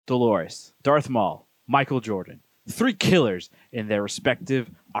Dolores, Darth Maul, Michael Jordan. 3 killers in their respective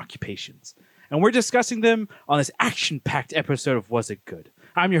occupations. And we're discussing them on this action-packed episode of Was It Good?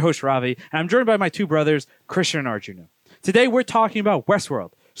 I'm your host, Ravi, and I'm joined by my 2 brothers, Christian and Arjuna. Today, we're talking about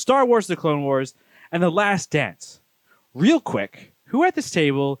Westworld, Star Wars The Clone Wars, and The Last Dance. Real quick, who at this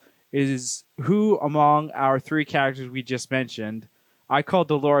table is who among our 3 characters we just mentioned? I call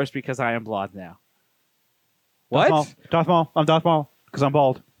Dolores because I am blonde now. What? Darth Maul. I'm Darth Maul because I'm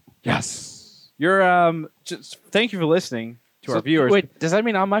bald. Yes. You're just thank you for listening to our viewers. Wait, does that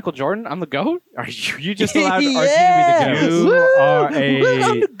mean I'm Michael Jordan? I'm the GOAT? Are you just allowed Arjuna to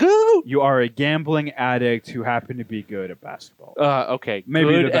be the goat? You are a gambling addict who happen to be good at basketball. Okay. Maybe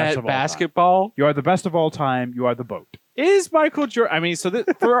good the best at of all time. basketball. You are the best of all time. You are the boat. Is Michael Jordan? I mean, so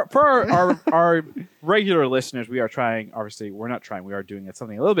for our regular listeners, we are trying. Obviously, we're not trying. We are doing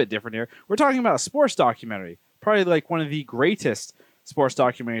something a little bit different here. We're talking about a sports documentary, probably like one of the greatest sports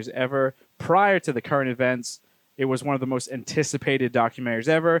documentaries ever. Prior to the current events, it was one of the most anticipated documentaries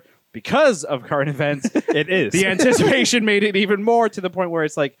ever. Because of current events, It is. the anticipation made it even more to the point where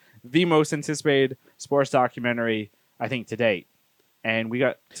it's like the most anticipated sports documentary, I think, to date. And we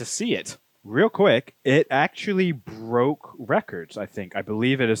got to see it. Real quick, it actually broke records, I think. I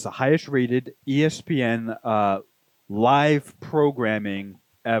believe it is the highest rated ESPN live programming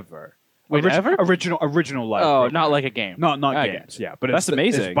ever. Wait, ever? Original live. Oh, programming. not like a game. Not Okay. games. Yeah, but That's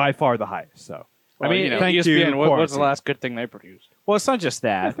amazing. It's by far the highest. So Well, I mean, thank ESPN, you, what's the quarantine. last good thing they produced? Well, it's not just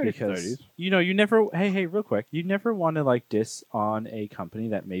that, 30s, because 30s. you never. Hey, real quick, you never want to like diss on a company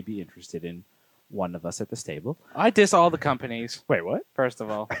that may be interested in one of us at this table. I diss all the companies, wait, what? first of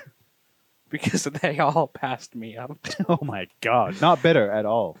all, because they all passed me up. Oh my God! Not bitter at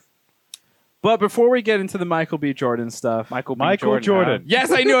all. But before we get into the Michael B. Jordan stuff, Michael Jordan.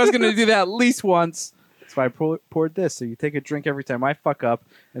 yes, I knew I was going to do that at least once. That's why I poured this. So you take a drink every time I fuck up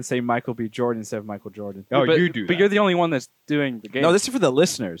and say Michael B. Jordan instead of Michael Jordan. Oh, but, you do. But that. you're the only one that's doing the game. No, this is for the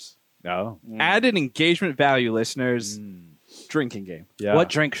listeners. No. Added engagement value, listeners. Drinking game. Yeah. What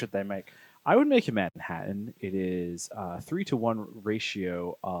drink should they make? I would make a Manhattan. It is 3-to-1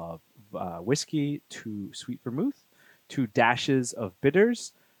 ratio of whiskey to sweet vermouth, 2 dashes of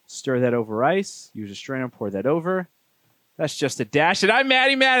bitters. Stir that over ice. Use a strainer. Pour that over. That's just a dash. And I'm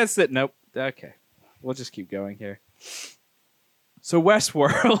Maddie Madison. Nope. Okay. We'll just keep going here. So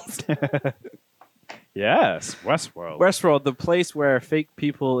Westworld. Yes, Westworld. Westworld, the place where fake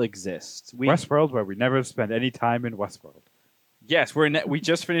people exist. Westworld, where we never spend any time in Westworld. Yes, we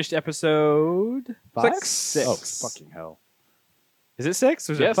just finished episode 5? 6. Oh, fucking hell. Is it 6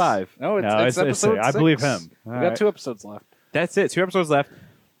 or is it Yes. 5? No, it's No, it's episode 6. I believe him. We got 2 episodes left. That's it. 2 episodes left.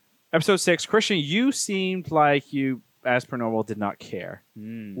 Episode 6. Christian, you seemed like you, as per normal, did not care.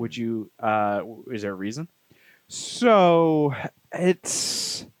 Would you? Is there a reason? So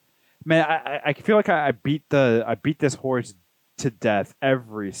it's man, I feel like I beat this horse to death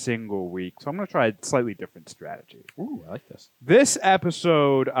every single week. So I'm gonna try a slightly different strategy. Ooh, I like this. This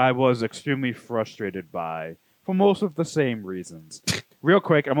episode I was extremely frustrated by for most of the same reasons. Real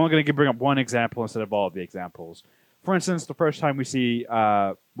quick, I'm only gonna bring up one example instead of all of the examples. For instance, the first time we see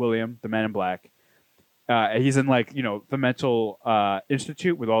William, the Man in Black, he's in the mental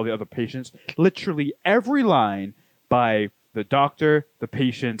institute with all the other patients. Literally every line by the doctor, the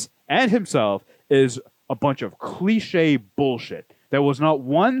patients, and himself is a bunch of cliche bullshit. There was not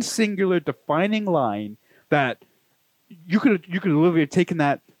one singular defining line that you could literally have taken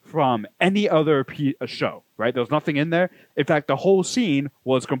that from any other show, right? There was nothing in there. In fact, the whole scene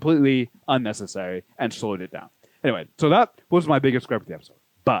was completely unnecessary and slowed it down. Anyway, so that was my biggest gripe with the episode.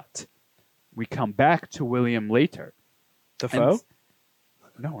 But we come back to William later. Defoe?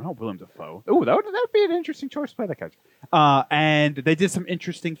 No, not William Dafoe. Ooh, that would be an interesting choice to play that character. And they did some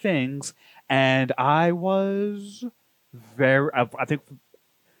interesting things, and I was I think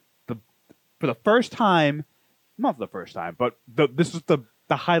for the first time, not for the first time, but this was the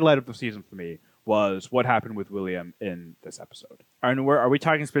highlight of the season for me, was what happened with William in this episode. And are we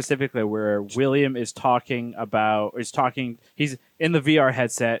talking specifically where William is talking? He's in the VR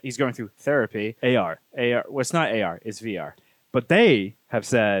headset. He's going through therapy. AR. Well, it's not AR. It's VR. But they have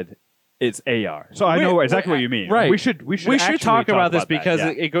said it's AR. So I know exactly what you mean. Right. We should actually talk about this that, because yeah.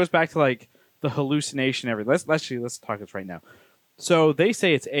 it goes back to like the hallucination. Let's talk this right now. So they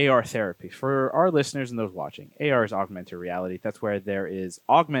say it's AR therapy. For our listeners and those watching, AR is augmented reality. That's where there is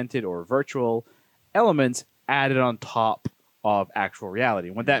augmented or virtual elements added on top of actual reality.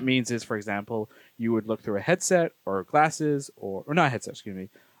 What that means is, for example, you would look through a headset or glasses, or not a headset, excuse me,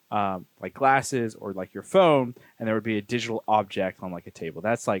 like glasses or like your phone, and there would be a digital object on like a table.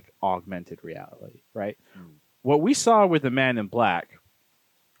 That's like augmented reality, right? What we saw with the Man in Black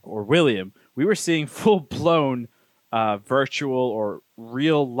or William, we were seeing full-blown virtual or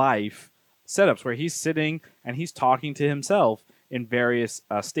real-life setups where he's sitting and he's talking to himself in various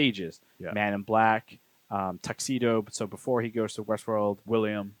stages. Yeah. Man in Black, Tuxedo. So before he goes to Westworld,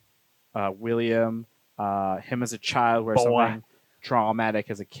 William. William, him as a child, where Boy. something traumatic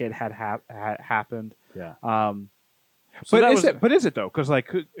as a kid had happened. Yeah. So that was, but is it though? Because like,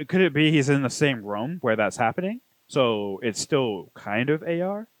 could it be he's in the same room where that's happening? So it's still kind of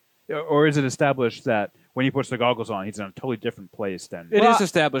AR, or is it established that when he puts the goggles on, he's in a totally different place than? It is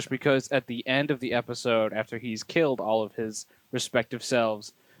established because at the end of the episode, after he's killed all of his respective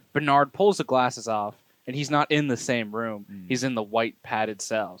selves, Bernard pulls the glasses off, and he's not in the same room. He's in the white padded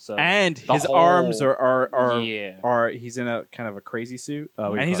cell. So and the his whole- arms are yeah. he's in a kind of a crazy suit,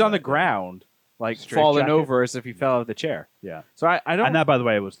 Oh, and he's on the ground, like Straight falling jacket? over as if he fell out of the chair. Yeah. So I don't And that, by the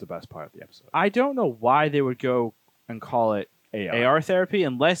way, was the best part of the episode. I don't know why they would go and call it AR therapy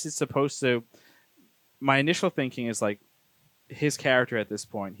unless it's supposed to. My initial thinking is like his character at this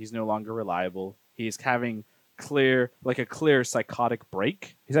point, he's no longer reliable. He's having a clear psychotic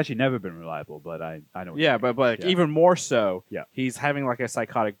break. He's actually never been reliable, but I know. What Yeah, you mean. but Yeah. even more so, Yeah. he's having like a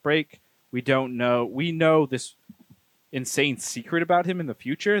psychotic break. We don't know. We know this insane secret about him in the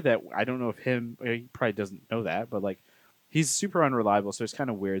future that I don't know if he probably doesn't know that, but like he's super unreliable. So it's kind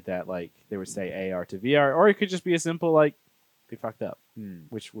of weird that like they would say AR to VR, or it could just be a simple like they fucked up,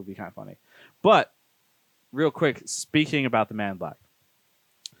 which would be kind of funny. But real quick, speaking about the Man in Black,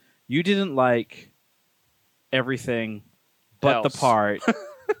 you didn't like everything but the Else. part.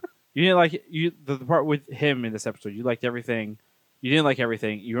 You didn't like the part with him in this episode. You liked everything. You didn't like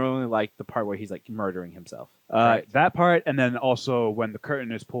everything. You only liked the part where he's like murdering himself. Correct? That part, and then also when the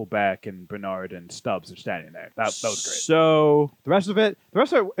curtain is pulled back and Bernard and Stubbs are standing there. That was great. So The rest of it,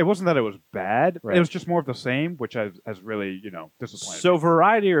 it wasn't that it was bad. Right. It was just more of the same, which has really, disappointed. So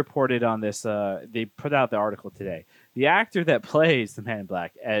Variety reported on this. They put out the article today. The actor that plays the Man in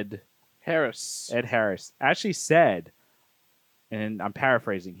Black, Ed Harris. actually said, and I'm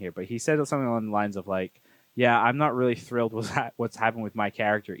paraphrasing here, but he said something along the lines of like, "Yeah, I'm not really thrilled with what's happened with my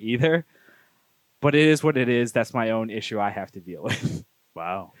character either, but it is what it is. That's my own issue. I have to deal with."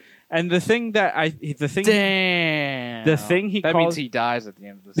 Wow. And the thing that Damn. The thing he that calls- means he dies at the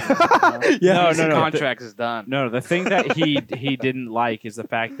end of the season. No, His no, no. contract is done. No, the thing that he didn't like is the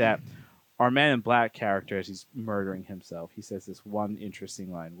fact that our Man in Black character, as he's murdering himself, he says this one interesting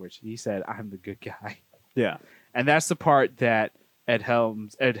line, which he said, "I'm the good guy," Yeah. and that's the part that Ed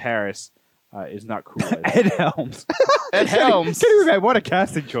Harris, is not cool with. Ed Helms. Ed Helms. Can you imagine? What a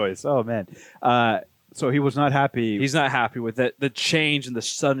casting choice. Oh, man. So he was not happy He's not happy with the change and the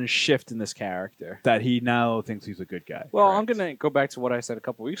sudden shift in this character. that he now thinks he's a good guy. Well, I'm going to go back to what I said a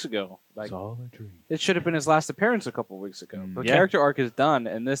couple weeks ago. Like, It's all a dream. it should have been his last appearance a couple weeks ago. The Yeah. character arc is done,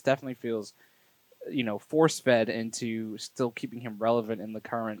 and this definitely feels, force-fed into still keeping him relevant in the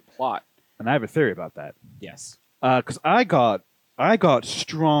current plot. And I have a theory about that. Yes. Because I got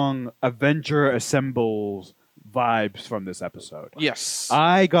strong Avenger Assembles vibes from this episode. Yes.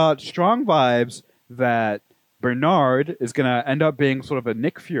 I got strong vibes that Bernard is going to end up being sort of a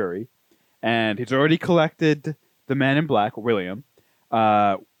Nick Fury, and he's already collected the Man in Black, William.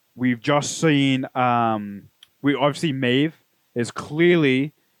 We've just seen, obviously Maeve is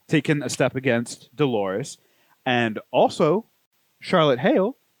clearly taken a step against Dolores, and also Charlotte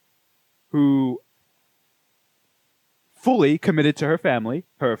Hale, who fully committed to her family,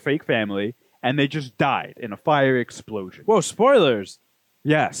 her fake family, and they just died in a fire explosion. Whoa, spoilers!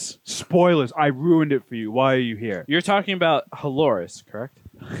 Yes. Spoilers. I ruined it for you. Why are you here? You're talking about Haloris, correct?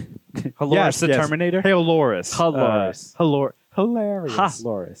 Haloris Yes, the yes. Terminator? Haloris. Haloris. Hilarious.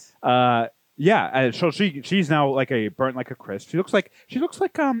 Haloris. Yeah. So she's now like burnt like a crisp. She looks like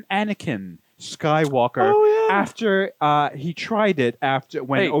Anakin Skywalker. Oh, yeah. After he tried it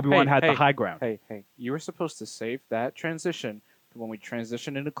when Hey, Obi-Wan hey, had the hey, high ground. Hey, you were supposed to save that transition for when we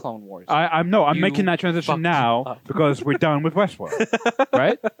transition into Clone Wars. I'm You making that transition fucked now up. because we're done with Westworld,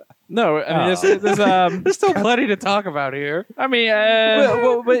 right? No, I mean, there's There's still plenty to talk about here. I mean,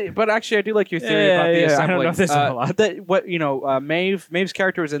 But actually, I do like your theory about the yeah, I assembly. don't know if there's a lot. Maeve's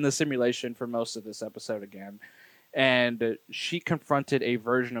character was in the simulation for most of this episode again, and she confronted a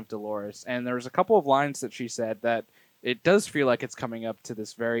version of Dolores, and there was a couple of lines that she said that it does feel like it's coming up to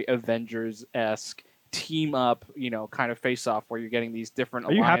this very Avengers-esque team up, kind of face off where you're getting these different.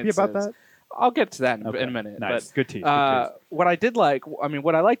 Are you happy about alliances. that? I'll get to that in Okay. a minute. Nice. But Good tease. what I did like,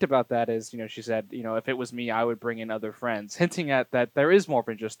 what I liked about that is, she said, if it was me, I would bring in other friends, hinting at that there is more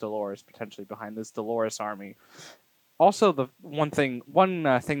than just Dolores potentially behind this Dolores army. Also, the one thing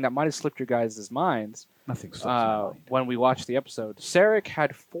that might have slipped your guys' minds Nothing slips in my mind. when we watched the episode, Sarek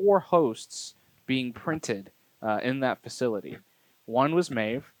had 4 hosts being printed in that facility. One was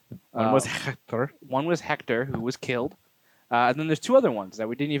Maeve. One was Hector. One was Hector, who was killed. And then there's 2 other ones that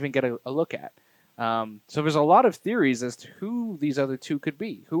we didn't even get a look at. So there's a lot of theories as to who these other 2 could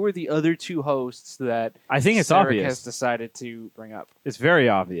be. Who are the other 2 hosts that I think it's Sarek obvious. has decided to bring up? It's very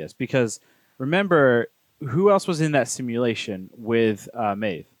obvious because remember who else was in that simulation with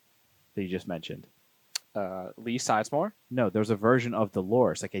Maeve that you just mentioned? Lee Sizemore. No, there was a version of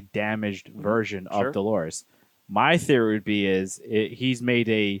Dolores, like a damaged version Sure. of Dolores. My theory would be he's made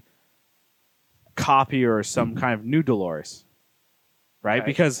a copy or some kind of new Dolores, right? Right.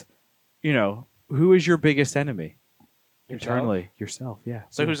 Because, who is your biggest enemy? Yourself? Internally, yourself, yeah.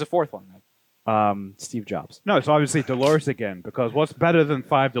 So who's the 4th one then? Steve Jobs. No, it's obviously Dolores again, because what's better than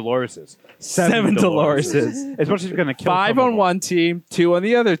 5 Doloreses? 7 Doloreses. Especially if you're going to kill 5 some of on them. one team, 2 on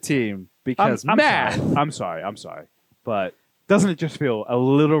the other team. Because math. Sorry. I'm sorry. But doesn't it just feel a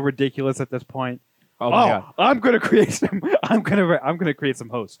little ridiculous at this point? Oh my god. I'm gonna create some. I'm gonna create some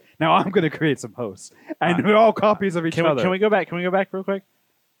hosts. Now I'm gonna create some hosts, and they're all copies of each Can other. we go back? Can we go back real quick?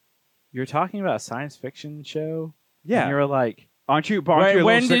 You're talking about a science fiction show. Yeah. And you're like, Aren't you? Aren't you a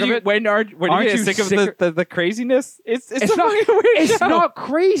little sick of it? when are Aren't you you sick of sick the craziness? It's a not- fucking weird It's show. not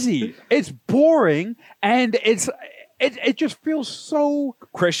crazy. It's boring, and it just feels so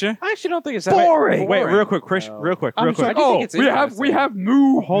Christian. I actually don't think it's boring. Wait, real quick, Christian. No. Real quick, I'm real just quick. like, I do think it's we interesting. have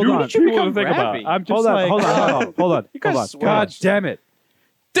new Hold new on. should people to become think about. Ravi. I'm just Hold on, like, hold on. You guys Hold on. swear. God damn it!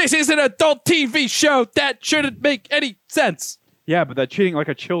 This is an adult TV show that shouldn't make any sense. Yeah, but they're treating it like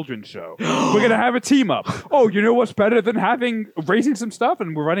a children's show. We're gonna have a team up. Oh, you know what's better than raising some stuff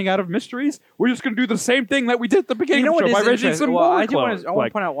and we're running out of mysteries? We're just gonna do the same thing that we did at the beginning You know of the what show by is raising interesting? some Well, more I do want clones. to. I want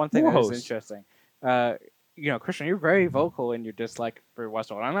to point out one thing more that is hosts. interesting. Christian, you're very vocal in your dislike for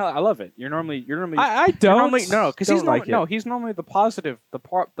Westworld. I love it. You're normally. I you're don't. normally, no, because he's Don't like it. he's normally the positive, the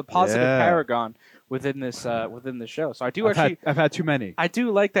positive Yeah. paragon within this show. So I do I've had too many. I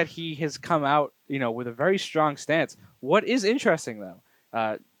do like that he has come out, with a very strong stance. What is interesting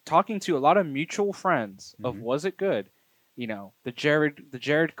though, talking to a lot of mutual friends of Mhm. Was It Good, the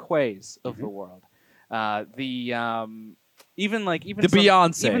Jared Quays of Mm-hmm. the world, even The some,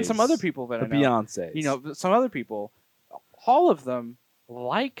 Beyonces. even some other people that The I know, Beyonces. some other people, all of them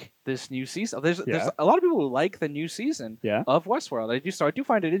like this new season. There's Yeah. a lot of people who like the new season Yeah. of Westworld. I do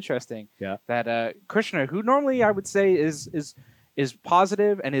find it interesting Yeah. that Krishna, who normally I would say is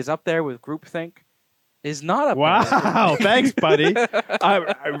positive and is up there with groupthink, is not up there. Wow, thanks, buddy.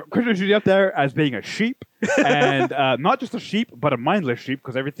 Christian should be up there as being a sheep, and not just a sheep, but a mindless sheep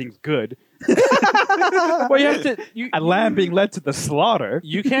because everything's good. Well, you have to. A lamb being led to the slaughter.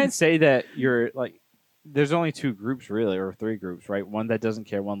 You can't say that you're like. There's only 2 groups really, or 3 groups, right? One that doesn't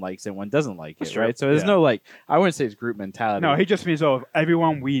care, one likes it, one doesn't like That's it, true. right? So there's Yeah. no like. I wouldn't say it's group mentality. No, he just means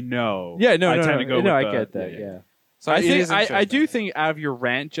everyone we know. Yeah, no, I no, tend no, to go no. with I the- get that. Yeah. So I it think is I interesting. do think out of your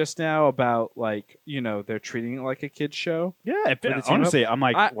rant just now about like they're treating it like a kid's show, Yeah. With the team Honestly, I'm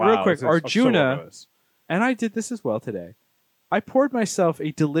like, I- wow. real quick, this is- I'm so Arjuna- over this. and I did this as well today. I poured myself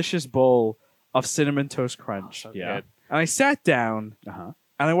a delicious bowl of cinnamon toast crunch, so Yeah. good. and I sat down Uh-huh.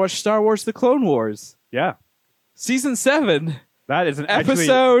 and I watched Star Wars: The Clone Wars, Yeah. season 7, That is an actually-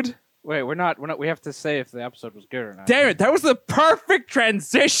 episode. Wait, we're not. We have to say if the episode was good or not. Damn it! That was the perfect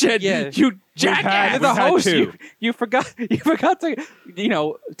transition. Yeah. You jackass. had- You're the we've had host. 2. You forgot. You forgot to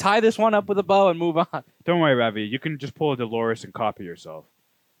tie this one up with a bow and move on. Don't worry, Ravi. You can just pull a Dolores and copy yourself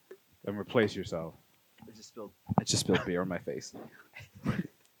and replace yourself. I just spilled beer on my face.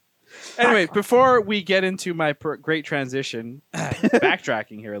 Anyway, before we get into my great transition,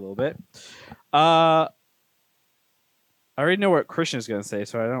 backtracking here a little bit, I already know what Christian is going to say,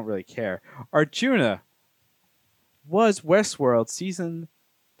 so I don't really care. Arjuna, was Westworld season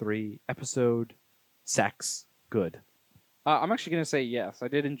 3 episode 6 good? I'm actually going to say yes. I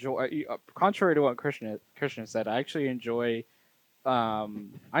did enjoy. Contrary to what Christian said, I actually enjoy. I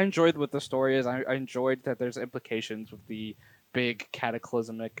enjoyed what the story is. I enjoyed that there's implications with the big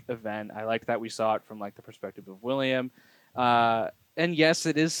cataclysmic event. I liked that we saw it from like the perspective of William. And yes,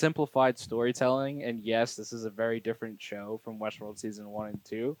 it is simplified storytelling. And yes, this is a very different show from Westworld season 1 and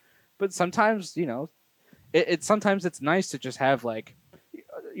 2. But sometimes, sometimes it's nice to just have like,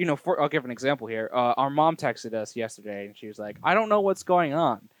 I'll give an example here. Our mom texted us yesterday, and she was like, "I don't know what's going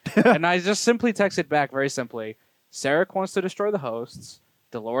on," and I just simply texted back very simply, "Sarek wants to destroy the hosts.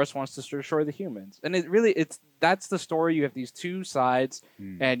 Dolores wants to destroy the humans," and that's the story. You have these 2 sides,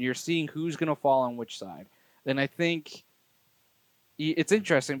 and you're seeing who's going to fall on which side. And I think, it's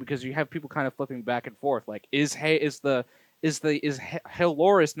interesting because you have people kind of flipping back and forth. Like, is Halloris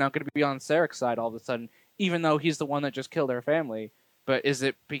now going to be on Sarek's side all of a sudden, even though he's the one that just killed her family? But is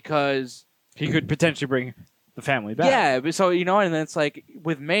it because He could potentially bring the family back. yeah? But so and then it's like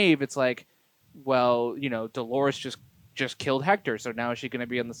with Maeve, it's like, well, Dolores just killed Hector, so now is she going to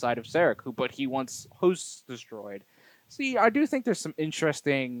be on the side of Sarek, but he wants hosts destroyed? See, I do think there's some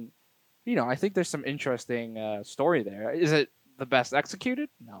interesting, I think there's some interesting story there. Is it the best executed?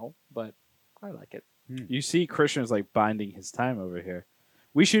 No, but I like it. You see, Christian is like binding his time over here.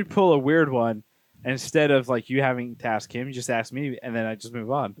 We should pull a weird one. And instead of like you having to ask him, you just ask me, and then I just move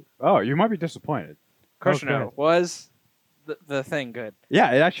on. Oh, you might be disappointed. Krishna, Okay. was the thing good?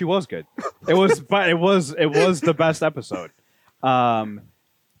 Yeah, it actually was good. It was, but it was the best episode.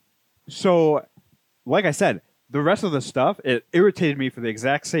 So, like I said, the rest of the stuff it irritated me for the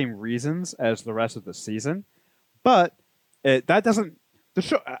exact same reasons as the rest of the season, but that doesn't. The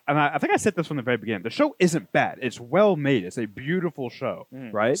show, and I think I said this from the very beginning. The show isn't bad. It's well made. It's a beautiful show,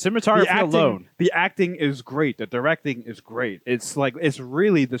 right? Cinematography alone. The acting is great. The directing is great. It's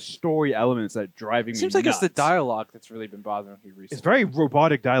really the story elements that driving me Seems like nuts. it's the dialogue that's really been bothering you recently. It's very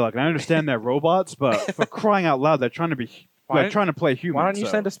robotic dialogue, and I understand they're robots, but for crying out loud, they're trying to be. They're trying to play human. Why don't you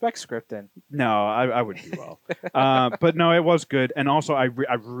so. send a spec script in? No, I wouldn't do well. But no, it was good, and also I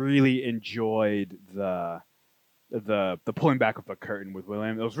really enjoyed the pulling back of the curtain with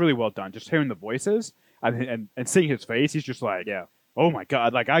William. It was really well done. Just hearing the voices and seeing his face, he's just like, yeah, oh my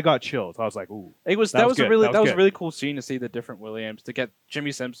god, like I got chills. I was like, ooh, That was good. a really That was a good. really cool scene to see the different Williams, to get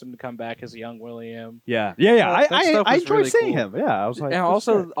Jimmy Simpson to come back as a young William. yeah. That I stuff was enjoyed really seeing cool. him. Yeah, I was like, And this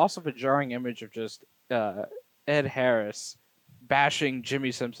is also great. the jarring image of just Ed Harris bashing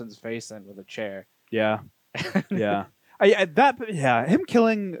Jimmy Simpson's face in with a chair. yeah, yeah. Him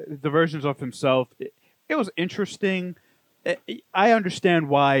killing the versions of himself. It was interesting. I understand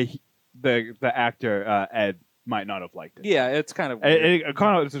why the actor Ed might not have liked it. Yeah, it's kind of weird. It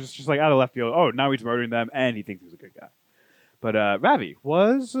kind of it's just like out of left field. Oh, now he's murdering them, and he thinks he's a good guy. But Ravi,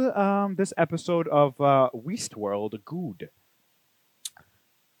 was this episode of Westworld good?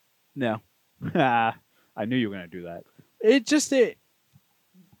 No. I knew you were gonna do that.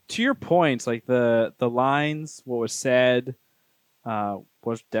 To your points, like the lines, what was said,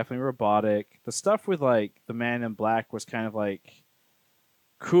 was definitely robotic. The stuff with like the Man in Black was kind of like,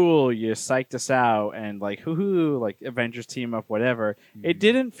 cool, you psyched us out, and like hoo like Avengers team up, whatever. It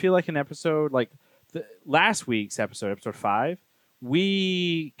didn't feel like an episode like last week's episode 5.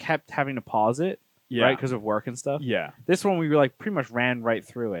 We kept having to pause it, right, because of work and stuff. Yeah. This one we were like pretty much ran right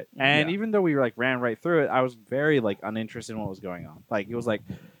through it, and Yeah. even though we were like ran right through it, I was very like uninterested in what was going on. Like it was like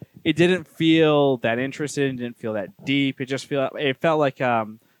it didn't feel that interested, it didn't feel that deep. It felt like not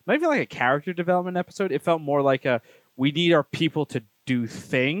even like a character development episode. It felt more like we need our people to do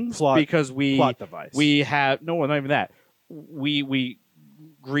things because Plot device. we have not even that. We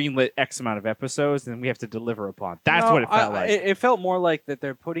greenlit X amount of episodes and we have to deliver upon. That's what it felt like. It felt more like that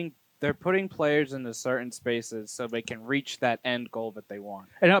they're putting players into certain spaces so they can reach that end goal that they want.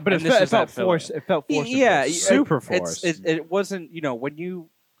 but and it this is felt that filler. forced. It felt forced. Yeah, Super it's- forced. It wasn't, when you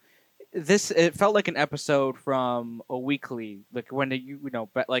it felt like an episode from a weekly, like when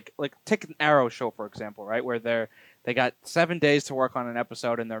but like take an Arrow show for example, right, where they got 7 days to work on an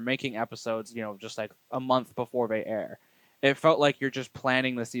episode and they're making episodes, just like a month before they air. It felt like you're just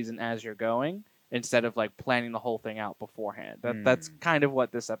planning the season as you're going instead of like planning the whole thing out beforehand. That's kind of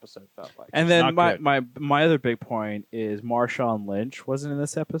what this episode felt like. And It's then not my other big point is Marshawn Lynch wasn't in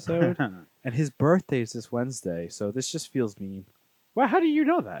this episode, and his birthday is this Wednesday, so this just feels mean. Well, how do you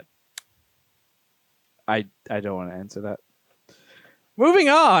know that? I don't want to answer that. Moving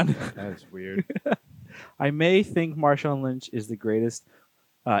on. That is weird. I may think Marshawn Lynch is the greatest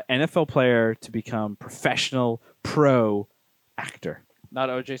NFL player to become professional pro actor. Not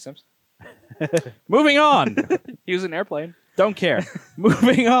O.J. Simpson. Moving on. He was in Airplane. Don't care.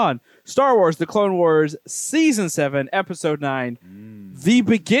 Moving on. Star Wars: The Clone Wars, Season 7, Episode 9. The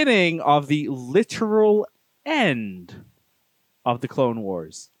beginning of the literal end of the Clone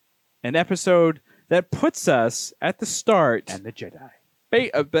Wars. An episode that puts us at the start. And the Jedi.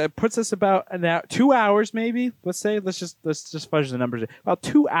 Puts us about 2 hours, maybe. Let's just fudge the numbers. About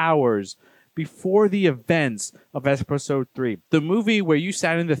 2 hours before the events of Episode 3, the movie where you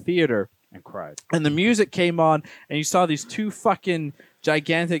sat in the theater And cried. and the music came on, and you saw these two fucking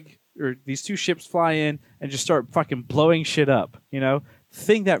gigantic, or these two ships fly in and just start fucking blowing shit up.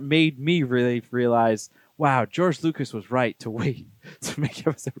 Thing that made me really realize, wow, George Lucas was right to wait to make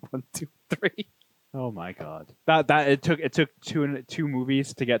Episode 1, 2, 3. Oh my god. That it took two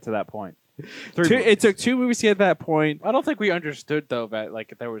movies to get to that point. It took 2 movies to get to that point. I don't think we understood though that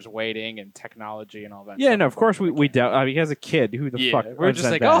like there was waiting and technology and all that. Yeah, stuff. no, of course we doubt. I mean, as a kid, who the fuck? We're just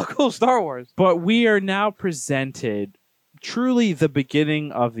like, understood that? oh, cool, Star Wars. But we are now presented truly the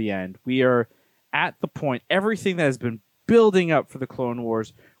beginning of the end. We are at the point, everything that has been building up for the Clone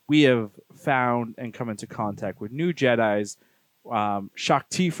Wars, we have found and come into contact with new Jedis. Shaak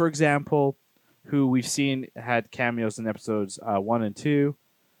Ti, for example, who we've seen had cameos in episodes 1 and 2.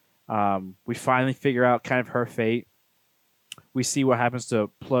 We finally figure out kind of her fate. We see what happens to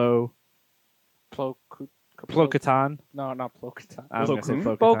Plo-Kotan. No, not Plo-Kotan. I was gonna say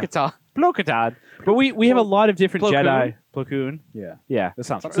Plo-Koon? Plo-Kotan. Plo-Kotan. Plo-Kotan. But we have a lot of different Plo-Koon? Jedi. Plo-Koon. Yeah, Yeah. that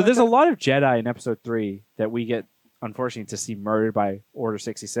sounds right. So there's a lot of Jedi in Episode 3 that we get, unfortunately, to see murdered by Order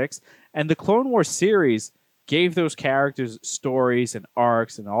 66. And the Clone Wars series gave those characters stories and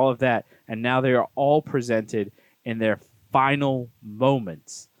arcs and all of that. And now they are all presented in their final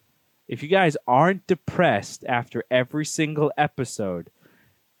moments. If you guys aren't depressed after every single episode,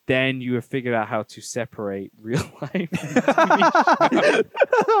 then you have figured out how to separate real life.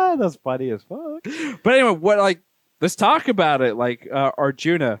 That's funny as fuck. But anyway, let's talk about it. Like,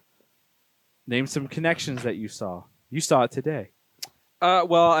 Arjuna, name some connections that you saw. You saw it today.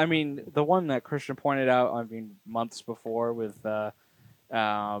 Well, I mean, the one that Christian pointed out, I mean, months before with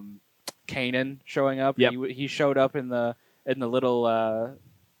Kanan showing up. Yep. He showed up in the little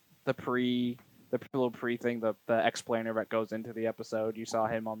little pre thing, the explainer that goes into the episode. You saw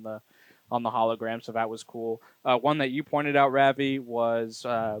him on the hologram, so that was cool. One that you pointed out, Ravi, was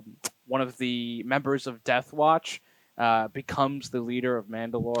one of the members of Death Watch becomes the leader of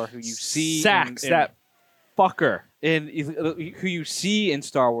Mandalore, who you see Sax, that fucker. who you see in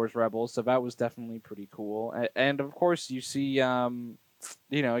Star Wars Rebels. So that was definitely pretty cool. And of course, you see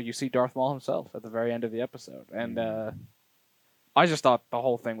you see Darth Maul himself at the very end of the episode, and I just thought the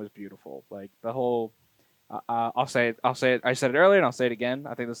whole thing was beautiful. Like the whole, I'll say it. I said it earlier, and I'll say it again.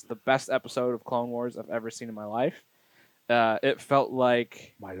 I think this is the best episode of Clone Wars I've ever seen in my life. It felt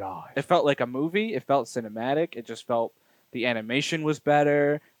like My life. It felt like a movie. It felt cinematic. It just felt the animation was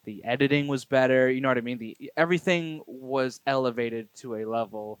better. The editing was better. You know what I mean? Everything was elevated to a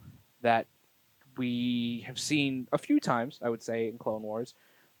level that we have seen a few times, I would say, in Clone Wars.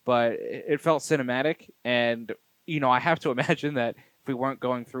 But it felt cinematic, and I have to imagine that if we weren't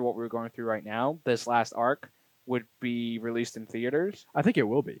going through what we're going through right now, this last arc would be released in theaters, I think it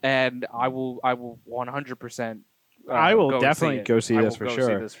will be. and I will 100%. I will go definitely see it. go see I this will for go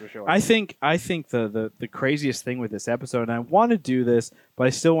see sure. this for sure. I think the craziest thing with this episode, and I want to do this, but I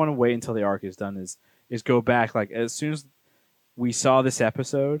still want to wait until the arc is done, is go back. Like, as soon as we saw this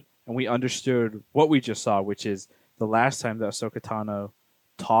episode and we understood what we just saw, which is the last time that Ahsoka Tano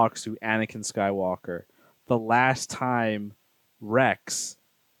talks to Anakin Skywalker, the last time Rex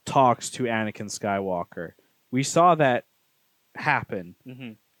talks to Anakin Skywalker. We saw that happen.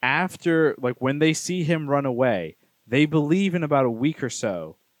 Mhm. After, like, when they see him run away, they believe in about a week or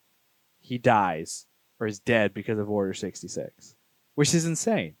so he dies or is dead because of Order 66, which is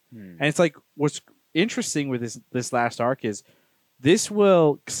insane. And it's like, what's interesting with this last arc is this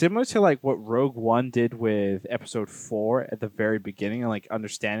will, similar to like what Rogue One did with Episode 4 at the very beginning, and like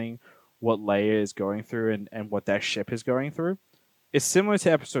understanding what Leia is going through and what that ship is going through. It's similar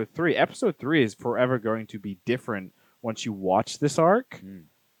to Episode 3. Episode 3 is forever going to be different once you watch this arc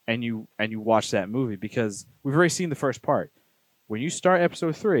and you watch that movie, because we've already seen the first part. When you start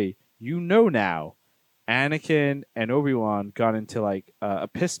Episode 3, now Anakin and Obi-Wan got into like a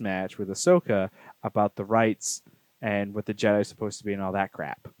piss match with Ahsoka about the rights and what the Jedi is supposed to be and all that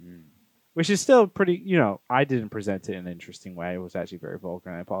crap. Which is still pretty, I didn't present it in an interesting way. It was actually very vulgar,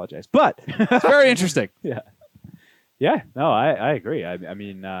 and I apologize. But it's very interesting. Yeah, no, I agree. I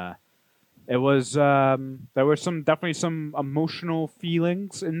mean, it was there were definitely some emotional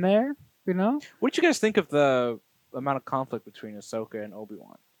feelings in there. What did you guys think of the amount of conflict between Ahsoka and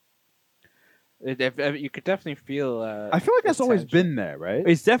Obi-Wan? You could definitely feel. I feel like that's always tension. been there, right?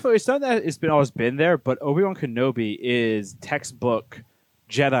 It's not that it's always been there, but Obi-Wan Kenobi is textbook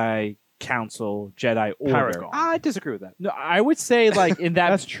Jedi Council, Jedi Order. Paragon. I disagree with that. No, I would say like in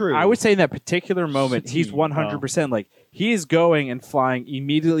that That's true. I would say in that particular moment, he's Satine, 100% like he is going and flying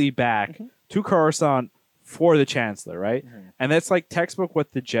immediately back to Coruscant for the Chancellor, right? And that's like textbook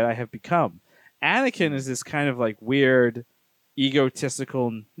what the Jedi have become. Anakin is this kind of like weird,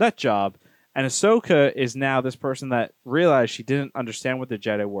 egotistical nut job, and Ahsoka is now this person that realized she didn't understand what the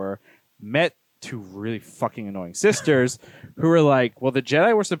Jedi were, met two really fucking annoying sisters who were like, well, the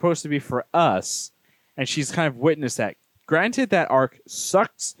Jedi were supposed to be for us, and she's kind of witnessed that. Granted, that arc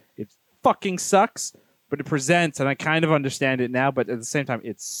sucks. It fucking sucks, but it presents, and I kind of understand it now, but at the same time,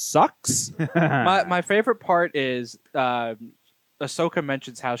 it sucks. My favorite part is Ahsoka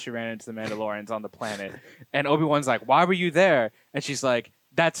mentions how she ran into the Mandalorians on the planet, and Obi-Wan's like, "Why were you there?" And she's like,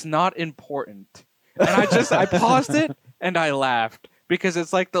 "That's not important." And I paused it and I laughed because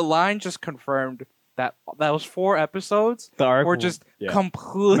it's like the line just confirmed that those 4 episodes The arc were will- just yeah.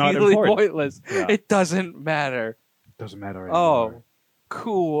 completely Not important. pointless. Yeah. It doesn't matter. Doesn't matter Oh, anymore.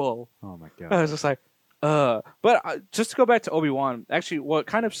 cool. Oh my I god. was just like, But just to go back to Obi-Wan, actually, what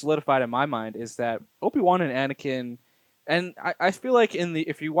kind of solidified in my mind is that Obi-Wan and Anakin, and I feel like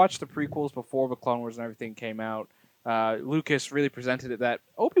if you watch the prequels before the Clone Wars and everything came out, Lucas really presented it that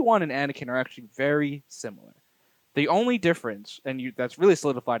Obi-Wan and Anakin are actually very similar. The only difference, and that's really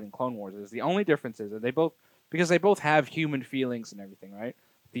solidified in Clone Wars, is the only difference is that because they both have human feelings and everything, right?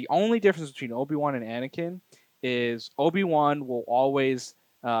 The only difference between Obi-Wan and Anakin is Obi-Wan will always,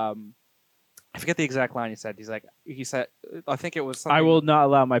 I forget the exact line he said. He said, I think it was something. I will not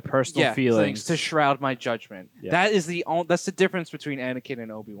allow my personal feelings things to shroud my judgment. Yeah. That's the difference between Anakin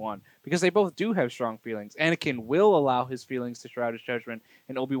and Obi-Wan, because they both do have strong feelings. Anakin will allow his feelings to shroud his judgment,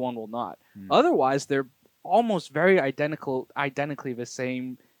 and Obi-Wan will not. Otherwise, they're almost very identically the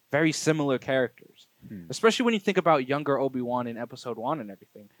same, very similar characters. Especially when you think about younger Obi-Wan in Episode 1 and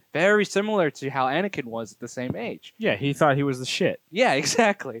everything. Very similar to how Anakin was at the same age. Yeah, he thought he was the shit. Yeah,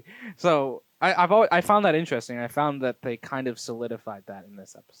 exactly. So I found that interesting. I found that they kind of solidified that in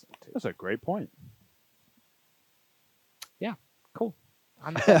this episode too. That's a great point. Cool.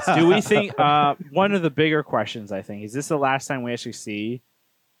 Do we think one of the bigger questions? I think is this the last time we actually see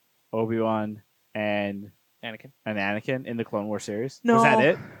Obi-Wan and Anakin in the Clone Wars series? No. Was that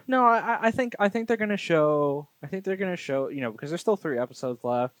it? No, I think they're gonna show. I think they're gonna show. Because there's still 3 episodes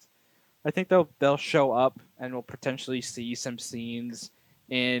left. I think they'll show up and we'll potentially see some scenes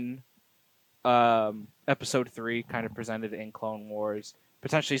in Episode 3, kind of presented in Clone Wars.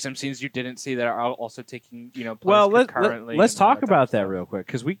 Potentially some scenes you didn't see that are also taking place Well, concurrently. let's and all talk that about type that of real quick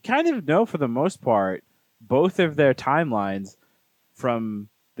because we kind of know for the most part both of their timelines from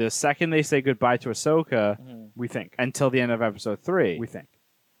the second they say goodbye to Ahsoka stuff. Mhm. We think. until the end of Episode 3. We think.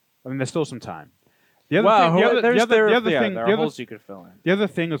 I mean, there's still some time. The other Well, thing, the other, There are the holes you could fill in. the other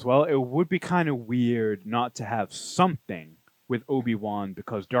thing as well, it would be kind of weird not to have something with Obi-Wan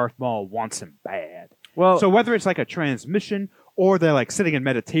because Darth Maul wants him bad. Well, So whether it's like a transmission or they're like sitting in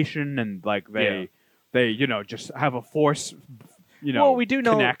meditation and like they just have a force, well, we do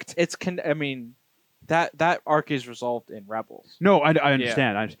know connect. I mean, that arc is resolved in Rebels. No, I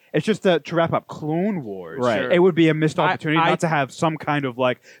understand. It's just that to wrap up Clone Wars, Right. it would be a missed opportunity I- not to have some kind of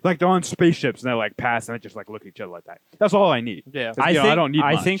like they're on spaceships and they're like pass and they just like look at each other like that. That's all I need. Yeah. I don't need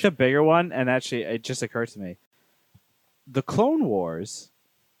I much. think the bigger one, and actually, it just occurred to me, the Clone Wars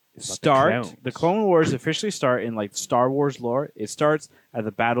clones. the Clone Wars officially start in like Star Wars lore. It starts at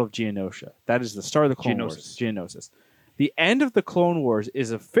the Battle of Geonosia. That is the start of the Clone Wars. Geonosis. The end of the Clone Wars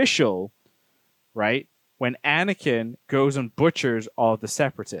is official, right? When Anakin goes and butchers all of the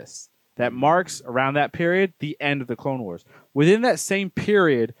Separatists. That marks around that period the end of the Clone Wars. Within that same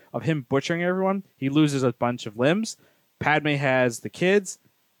period of him butchering everyone, he loses a bunch of limbs. Padme has the kids,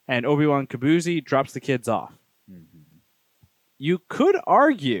 and Obi-Wan Kenobi drops the kids off. You could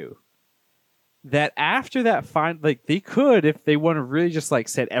argue that after that they could, if they want to really just like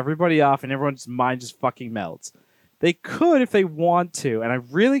set everybody off and everyone's mind just fucking melts. They could if they want to, and I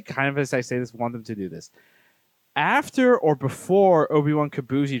really kind of, as I say this, want them to do this. After or before Obi-Wan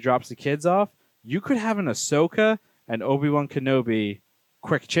Kenobi drops the kids off, you could have an Ahsoka and Obi-Wan Kenobi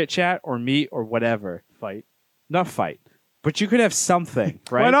quick chit-chat or meet or whatever. fight. Not fight. But you could have something,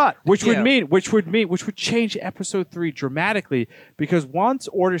 right? Why not? Which Yeah. would change Episode 3 dramatically, because once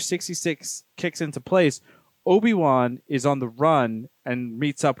Order 66 kicks into place, Obi-Wan is on the run and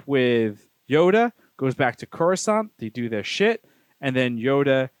meets up with Yoda, goes back to Coruscant, they do their shit, and then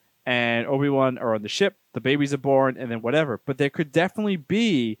Yoda and Obi-Wan are on the ship, the babies are born, and then whatever. But there could definitely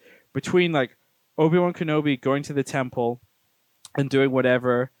be, between like Obi-Wan Kenobi going to the temple and doing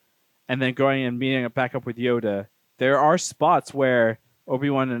whatever, and then going and meeting back up with Yoda, there are spots where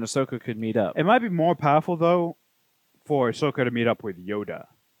Obi-Wan and Ahsoka could meet up. It might be more powerful though for Ahsoka to meet up with Yoda,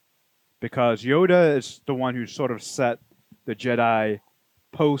 because Yoda is the one who sort of set the Jedi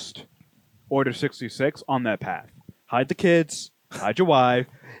post Order 66 on that path. Hide the kids, hide your wife.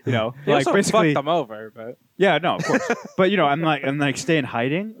 He like also basically, fucked them over, but yeah, no, of course. But I'm like stay in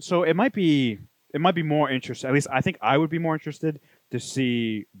hiding. So it might be more interesting. At least I think I would be more interested to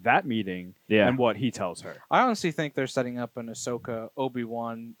see that meeting and what he tells her. I honestly think they're setting up an Ahsoka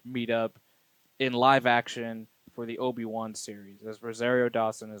Obi-Wan meetup in live action for the Obi-Wan series. As Rosario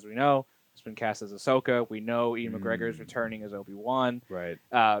Dawson, as we know, has been cast as Ahsoka. We know Ian McGregor is returning as Obi-Wan. Right.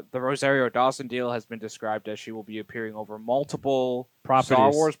 The Rosario Dawson deal has been described as she will be appearing over multiple Properties.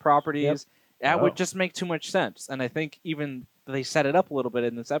 Star Wars properties. Yep. That Oh. would just make too much sense. And I think even they set it up a little bit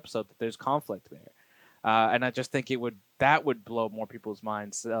in this episode that there's conflict there. And I just think that would blow more people's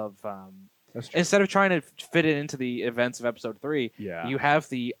minds of That's true. instead of trying to fit it into the events of episode 3, Yeah. you have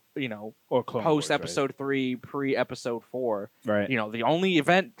the Or Clone Wars, post episode 3, pre episode 4. Right. The only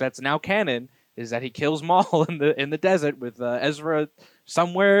event that's now canon is that he kills Maul in the desert with Ezra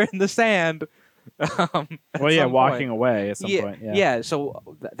somewhere in the sand. Walking away at some point. Yeah.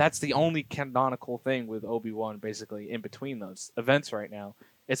 So that's the only canonical thing with Obi-Wan, basically in between those events right now.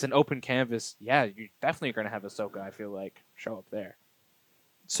 It's an open canvas. Yeah, you're definitely going to have Ahsoka, I feel like, show up there.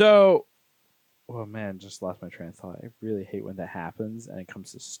 So, oh man, just lost my train of thought. I really hate when that happens and it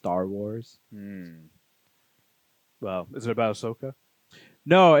comes to Star Wars. Well, is it about Ahsoka?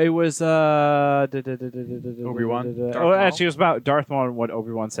 No, it was Obi-Wan? Darth Oh, Maul? actually, it was about Darth Maul and what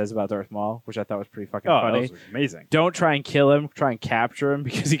Obi-Wan says about Darth Maul, which I thought was pretty fucking Oh, funny. that was amazing. Don't try and kill him. Try and capture him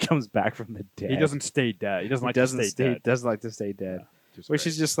because he comes back from the dead. He doesn't stay dead. He doesn't like to stay dead. Doesn't like to stay dead. Just Which great.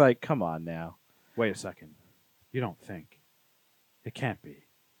 is just like, come on now. Wait a second. You don't think it can't be?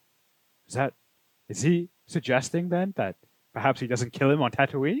 Is he suggesting then that perhaps he doesn't kill him on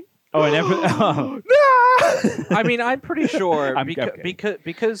Tatooine? Oh, and oh. I mean, I'm pretty sure I'm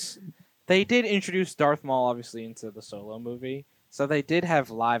because they did introduce Darth Maul obviously into the Solo movie, so they did have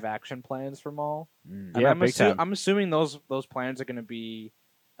live action plans for Maul. And Yeah, big time. I'm assuming those plans are going to be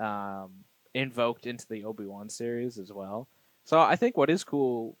invoked into the Obi-Wan series as well. So I think what is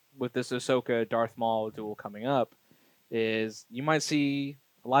cool with this Ahsoka Darth Maul duel coming up is you might see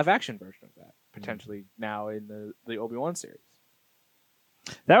a live action version of that potentially now in the Obi-Wan series.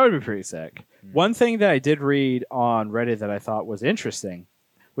 That would be pretty sick. One thing that I did read on Reddit that I thought was interesting,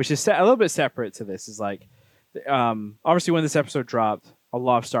 which is a little bit separate to this, is like, obviously when this episode dropped, a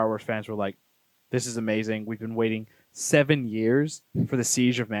lot of Star Wars fans were like, this is amazing. We've been waiting 7 years for the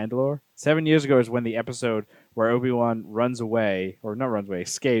Siege of Mandalore. 7 years ago is when the episode where Obi-Wan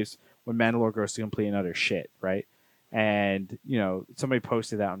escapes when Mandalore goes to complete and utter shit, right? And, somebody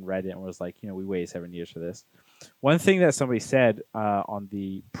posted that on Reddit and was like, we waited 7 years for this. One thing that somebody said on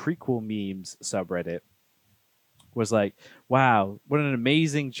the prequel memes subreddit was like, wow, what an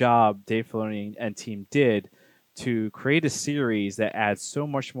amazing job Dave Filoni and team did to create a series that adds so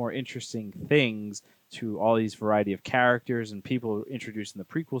much more interesting things to all these variety of characters and people introduced in the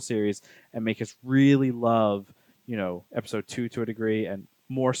prequel series and make us really love, episode 2 to a degree and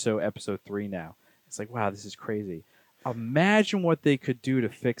more so episode 3 now. It's like, wow, this is crazy. Imagine what they could do to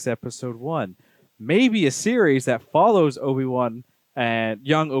fix episode 1. Maybe a series that follows Obi-Wan and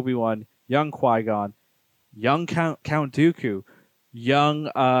young Obi-Wan, young Qui-Gon, young Count Dooku, young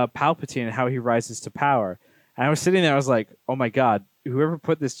Palpatine, and how he rises to power. And I was sitting there, I was like, oh my god, whoever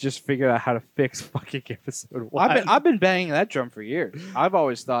put this just figured out how to fix fucking episode 1. I've been banging that drum for years. I've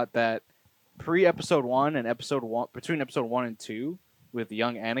always thought that pre-episode 1 and episode 1, between episode 1 and 2, with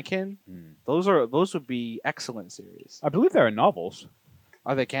young Anakin, those would be excellent series. I believe there are novels.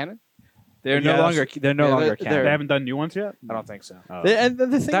 Are they canon? They're Yeah, no longer they're- canon. They haven't done new ones yet? I don't think so. Oh. And the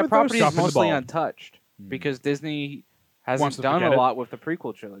thing That with property those, is dropping the mostly ball. untouched because Disney Wants hasn't to done forget a it. lot with the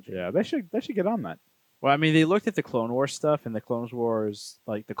prequel trilogy. Yeah, they should get on that. well, I mean, they looked at the Clone Wars stuff, and the Clone Wars,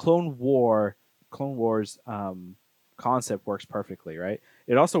 like the Clone Wars concept works perfectly, right?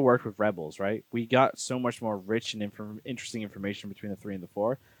 It also worked with Rebels, right? We got so much more rich and interesting information between the 3 and the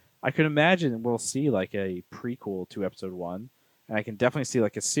 4. I could imagine we'll see like a prequel to Episode 1, and I can definitely see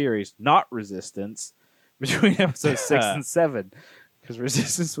like a series, not Resistance, between Episode 6 and 7, because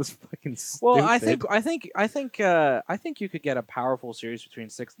Resistance was fucking stupid. Well, I think you could get a powerful series between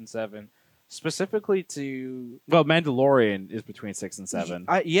 6 and 7, specifically to well, Mandalorian is between 6 and 7.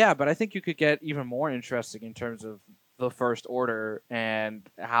 yeah, but I think you could get even more interesting in terms of the First Order and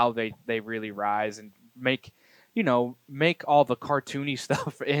how they really rise and make all the cartoony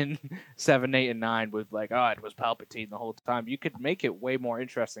stuff in 7, 8, and 9 with like, oh, it was Palpatine the whole time. You could make it way more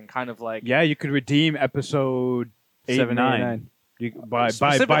interesting, kind of like Yeah, you could redeem episode 8 7, and 8, 9. 9. By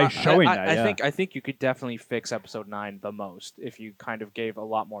specific- showing I, that. I yeah. think you could definitely fix episode 9 the most if you kind of gave a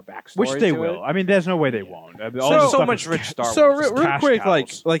lot more backstory. Which they to will. It. I mean, there's no way they won't. I mean, all So- this so stuff much is rich Star So Wars. real cash quick,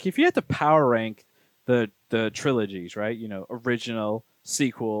 cows. like if you had to power rank the trilogies, right? Original,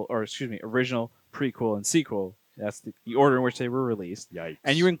 sequel, or excuse me, original, prequel, and sequel. That's the order in which they were released. Yikes.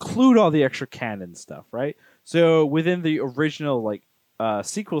 And you include all the extra canon stuff, right? So within the original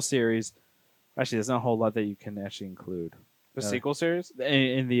sequel series, actually, there's not a whole lot that you can actually include The sequel series.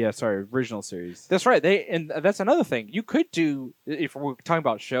 in the original series. That's right. And that's another thing. You could do, if we're talking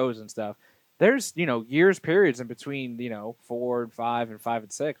about shows and stuff, there's years periods in between 4 and 5 and 5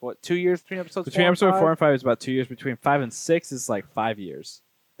 and 6. What 2 years between episodes? Between 4 and episode 5? 4 and 5 is about 2 years. Between 5 and 6 is like 5 years.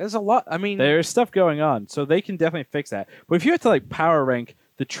 There's a lot. I mean, There's stuff going on, so they can definitely fix that. But if you had to like power rank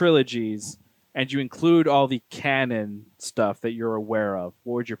the trilogies and you include all the canon stuff that you're aware of,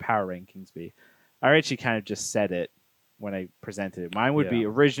 what would your power rankings be? I actually kind of just said it when I presented it. Mine would be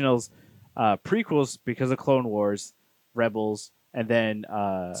originals, prequels because of Clone Wars, Rebels, and then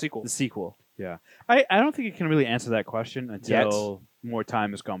Sequel. the sequel. Yeah, I don't think you can really answer that question until more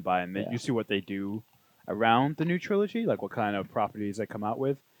time has gone by and you see what they do around the new trilogy, like what kind of properties they come out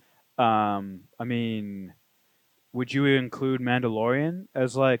with. I mean, would you include Mandalorian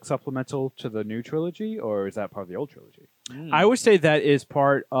as like supplemental to the new trilogy, or is that part of the old trilogy? I would say that is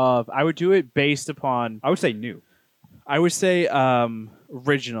part of. I would do it based upon. I would say new. I would say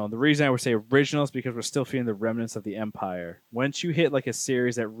original. The reason I would say original is because we're still feeling the remnants of the Empire. Once you hit like a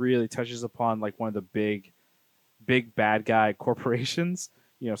series that really touches upon like one of the big bad guy corporations,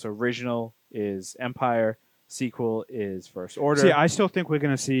 so original is Empire, sequel is First Order. See, I still think we're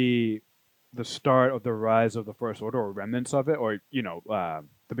going to see the start of the rise of the First Order, or remnants of it, or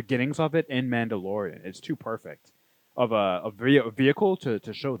the beginnings of it in Mandalorian. It's too perfect of a vehicle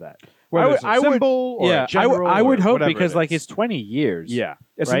to show that. Whether it's a symbol or a general I would or hope whatever because it like is. it's 20 years. Yeah,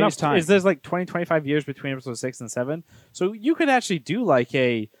 it's right? enough time. There's like 20, 25 years between episode 6 and 7. So you could actually do like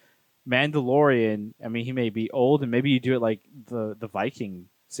a Mandalorian. I mean, he may be old, and maybe you do it like the Viking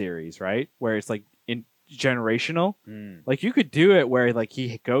series, right? Where it's like in generational. Like you could do it where like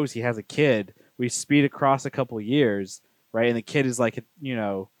he has a kid. We speed across a couple years, right? And the kid is like,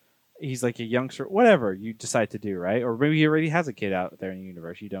 he's like a youngster, whatever you decide to do, right? Or maybe he already has a kid out there in the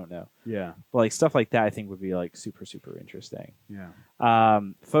universe. You don't know. Yeah. But like stuff like that, I think would be like super, super interesting. Yeah.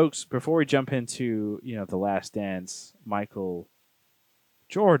 Folks, before we jump into, The Last Dance, Michael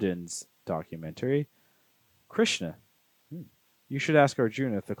Jordan's documentary, Krishna, you should ask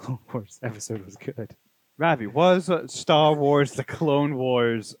Arjuna if the Clone Wars episode was good. Ravi, was Star Wars The Clone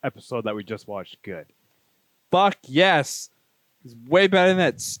Wars episode that we just watched good? Fuck yes. It's way better than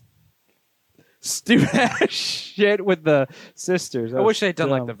that stupid ass shit with the sisters. I wish they'd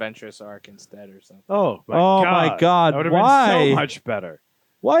done like the Ventress arc instead or something. Oh my God. That would have Why? been so much better.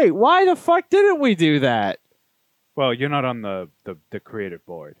 Why the fuck didn't we do that? Well, you're not on the creative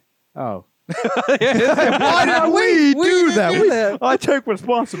board. Oh. Why did we do that? I take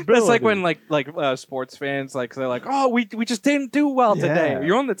responsibility. That's like when like sports fans they're like, oh, we just didn't do well today.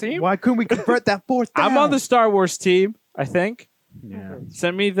 You're on the team. Why couldn't we convert that fourth down? I'm on the Star Wars team, I think. Yeah.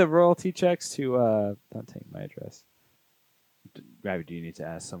 Send me the royalty checks to don't take my address. Ravi, do you need to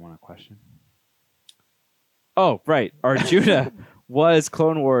ask someone a question? Oh, right. Arjuna was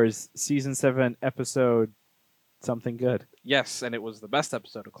Clone Wars season 7 episode something good. Yes, and it was the best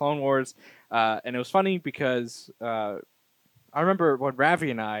episode of Clone Wars. And it was funny because I remember when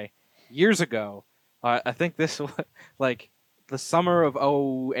Ravi and I, years ago, I think this was like the summer of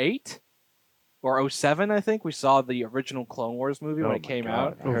 08 or 07, I think, we saw the original Clone Wars movie when it came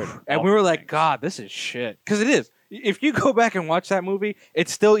out. And we were like, God, this is shit. Because it is. If you go back and watch that movie,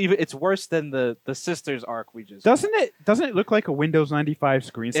 it's still it's worse than the sisters arc we just Doesn't it look like a Windows 95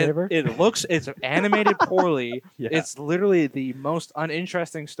 screensaver? It's animated poorly. Yeah. It's literally the most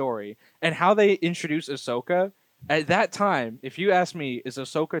uninteresting story. And how they introduce Ahsoka, at that time, if you ask me, is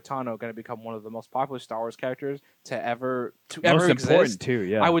Ahsoka Tano going to become one of the most popular Star Wars characters to ever Most exist? important too,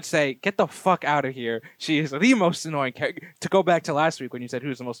 yeah. I would say, get the fuck out of here. She is the most annoying character. To go back to last week when you said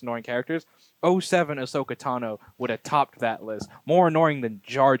who's the most annoying characters, 07 Ahsoka Tano would have topped that list. More annoying than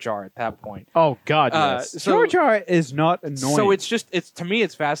Jar Jar at that point. Oh God, yes. Jar Jar is not annoying. So it's to me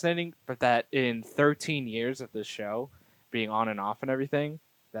it's fascinating that in 13 years of this show being on and off and everything,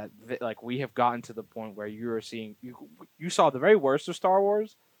 that like we have gotten to the point where you are seeing you saw the very worst of Star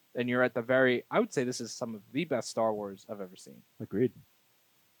Wars, and you're at the very, I would say this is some of the best Star Wars I've ever seen. Agreed.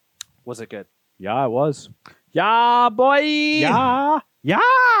 Was it good? Yeah, it was. Yeah, boy. Yeah.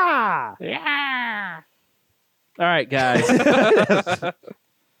 Yeah. All right, guys.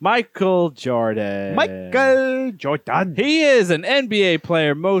 Michael Jordan. Michael Jordan. He is an NBA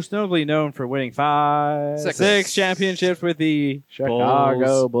player, most notably known for winning six championships with the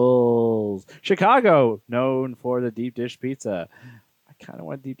Chicago Bulls. Chicago, known for the deep dish pizza. I kind of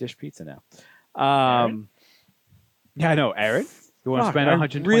want deep dish pizza now. Yeah, I know, Aaron. You want to spend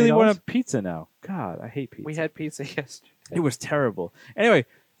 $120? I really want a pizza now. God, I hate pizza. We had pizza yesterday. It was terrible. Anyway,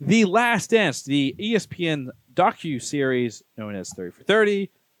 The Last Dance, the ESPN docu-series known as 30 for 30,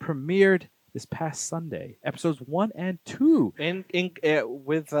 premiered this past Sunday, episodes 1 and 2.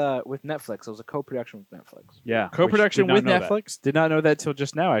 With Netflix, it was a co-production with Netflix. Yeah. Co-production which with did not know that. Netflix. Did not know that till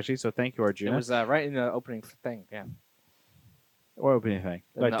just now, actually. So thank you, It Arjuna. was right in the opening thing. Yeah, Or opening thing.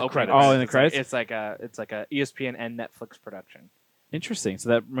 in Like the the opening credits. Oh, in the It's credits? It's like a ESPN and Netflix production. Interesting. So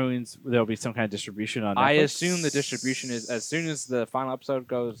that means there'll be some kind of distribution on Netflix? I assume the distribution is as soon as the final episode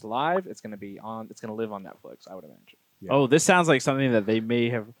goes live, it's going to be on. It's going to live on Netflix. I would imagine. Yeah. Oh, this sounds like something that they may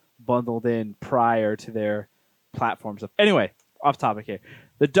have bundled in prior to their platforms. Anyway, off topic here.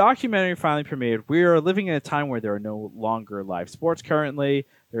 The documentary finally premiered. We are living in a time where there are no longer live sports currently.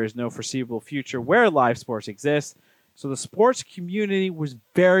 There is no foreseeable future where live sports exist. So the sports community was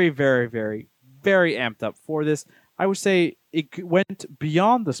very, very, very, very amped up for this. I would say it went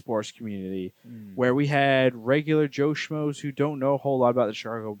beyond the sports community, where we had regular Joe Schmoes who don't know a whole lot about the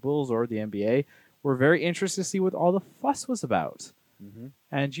Chicago Bulls or the NBA. We're very interested to see what all the fuss was about. Mm-hmm.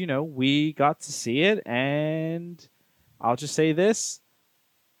 And, we got to see it, and I'll just say this.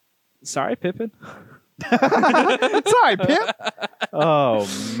 Sorry, Pippen. Sorry, Pip. Oh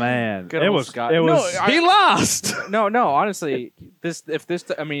man, Good it old was. Scott. It No, was. He lost! No. Honestly, if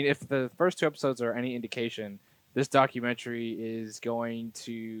the first two episodes are any indication, this documentary is going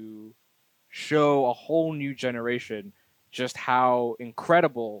to show a whole new generation just how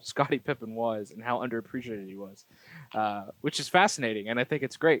incredible Scottie Pippen was and how underappreciated he was, which is fascinating. And I think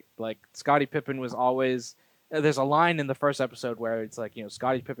it's great. Like, Scottie Pippen was always. There's a line in the first episode where it's like,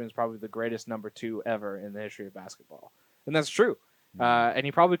 Scottie Pippen is probably the greatest number 2 ever in the history of basketball, and that's true. And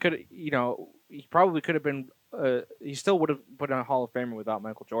he probably could, have been. He still would have put in a Hall of Famer without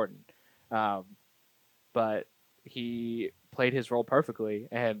Michael Jordan, but he played his role perfectly.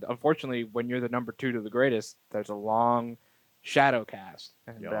 And unfortunately, when you're the number 2 to the greatest, there's a long shadow cast,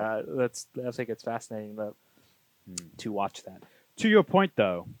 and I think it's fascinating to watch that. To your point,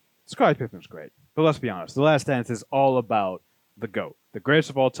 though, Scottie Pippen's great. But let's be honest, The Last Dance is all about the GOAT, the greatest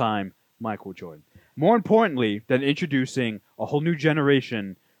of all time, Michael Jordan. More importantly than introducing a whole new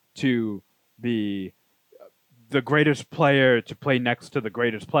generation to the greatest player to play next to the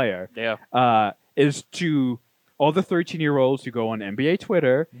greatest player, is to all the 13-year-olds who go on NBA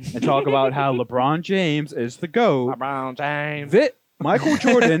Twitter and talk about how LeBron James is the GOAT. LeBron James. Michael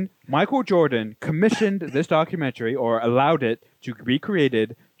Jordan commissioned this documentary, or allowed it to be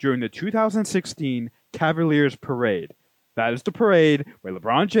created, during the 2016 Cavaliers parade. That is the parade where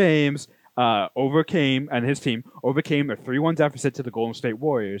LeBron James and his team overcame a 3-1 deficit to the Golden State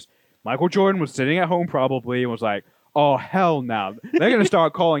Warriors. Michael Jordan was sitting at home probably and was like, oh, hell no. They're going to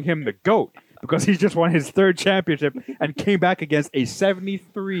start calling him the GOAT because he just won his 3rd championship and came back against a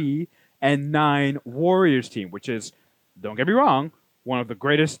 73-9 Warriors team, which is, don't get me wrong, one of the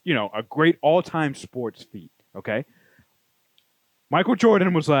greatest, a great all-time sports feat, okay? Michael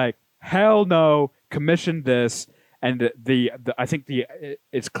Jordan was like, hell no, commissioned this, and I think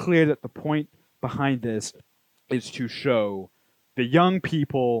it's clear that the point behind this is to show the young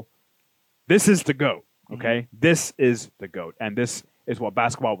people, this is the GOAT, okay? Mm-hmm. This is the GOAT, and this is what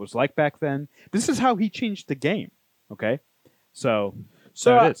basketball was like back then. This is how he changed the game, okay? So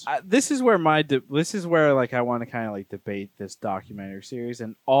it is. This is where I want to kind of debate this documentary series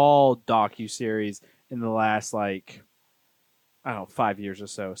and all docu-series in the last 5 years or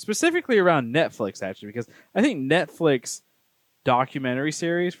so, specifically around Netflix, actually, because I think Netflix documentary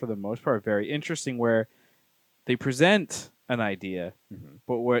series, for the most part, are very interesting, where they present an idea,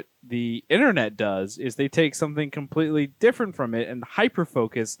 but what the internet does is they take something completely different from it and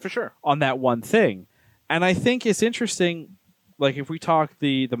hyper-focus For sure. on that one thing. And I think it's interesting, if we talk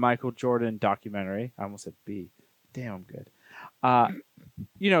the Michael Jordan documentary, I almost said B. Damn, I'm good.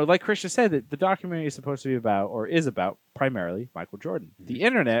 Like Christian said, that the documentary is supposed to be about primarily Michael Jordan. Mm-hmm. The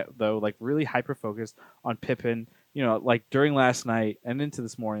internet, though, really hyper-focused on Pippen. During last night and into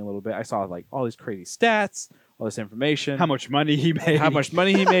this morning a little bit, I saw all these crazy stats, all this information. How much money he made.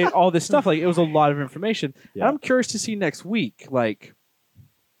 All this stuff. It was a lot of information. Yeah. And I'm curious to see next week,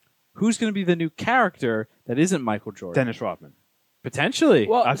 who's going to be the new character that isn't Michael Jordan? Dennis Rodman. Potentially.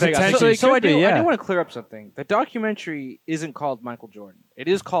 Well, I think potentially. so I do yeah. want to clear up something. The documentary isn't called Michael Jordan. It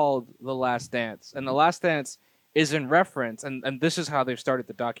is called The Last Dance. And The Last Dance is in reference, and this is how they've started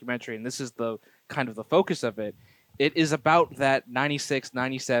the documentary, and this is the kind of the focus of it. It is about that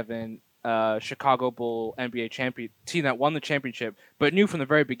 96-97 Chicago Bull NBA champion team that won the championship, but knew from the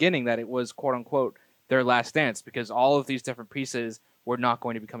very beginning that it was, quote-unquote, their last dance, because all of these different pieces were not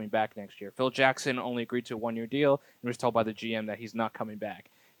going to be coming back next year. Phil Jackson only agreed to a 1-year deal and was told by the GM that he's not coming back.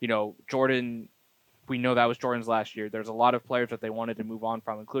 Jordan, we know that was Jordan's last year. There's a lot of players that they wanted to move on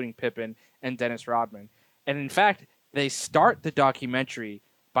from, including Pippen and Dennis Rodman. And in fact, they start the documentary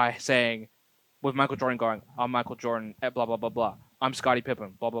by saying with Michael Jordan going, I'm Michael Jordan, blah, blah, blah, blah. I'm Scottie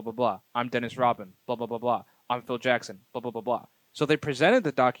Pippen, blah, blah, blah, blah. I'm Dennis Rodman, blah, blah, blah, blah. I'm Phil Jackson, blah, blah, blah, blah. So they presented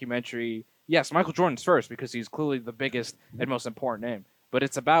the documentary. Yes, Michael Jordan's first because he's clearly the biggest and most important name. But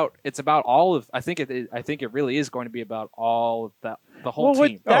it's about all of. I think it really is going to be about all of that, the whole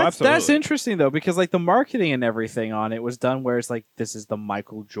team. That's absolutely. interesting though, because like the marketing and everything on it was done where it's like this is the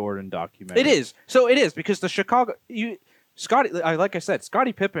Michael Jordan documentary. It is. So it is because the Chicago Scottie, like I said,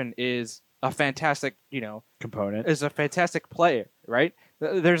 Scottie Pippen is a fantastic, component. is a fantastic player, right?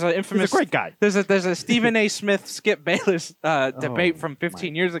 There's an infamous He's a great guy. There's a Stephen A. Smith Skip Bayless debate from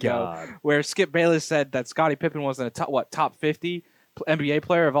 15 years ago God. where Skip Bayless said that Scottie Pippen wasn't a top 50 NBA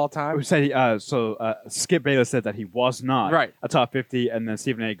player of all time. We said Skip Bayless said that he was not Right. a top 50, and then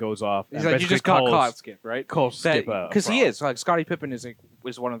Stephen A. goes off. He's and like, you basically just got calls- caught, Skip, right? calls Skip a Because he fraud. is. Like, Scottie Pippen is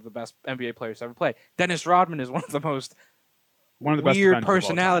one of the best NBA players to ever play. Dennis Rodman is one of the most one of the best weird defenders of all time.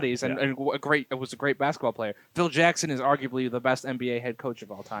 personalities Yeah. and was a great basketball player. Phil Jackson is arguably the best NBA head coach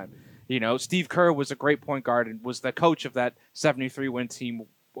of all time. Steve Kerr was a great point guard and was the coach of that 73 win team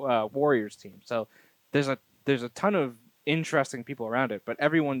Warriors team. So there's a ton of interesting people around it, but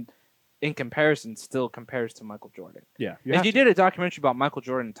everyone in comparison still compares to Michael Jordan. Yeah, If you did a documentary about Michael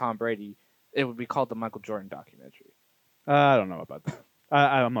Jordan and Tom Brady, it would be called the Michael Jordan documentary. I don't know about that.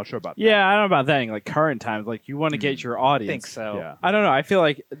 I'm not sure about that. Yeah, I don't know about that in like current times. Like you want to get your I audience. think so. Yeah. I don't know. I feel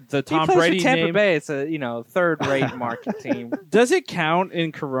like the Tom he plays Brady for Tampa name. Bay. It's a third-rate market team. Does it count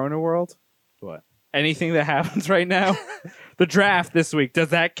in Corona world? What? Anything that happens right now? The draft this week, does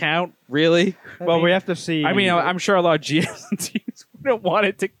that count? Really? Well, we have to see. I mean, I'm sure a lot of GMs and teams wouldn't want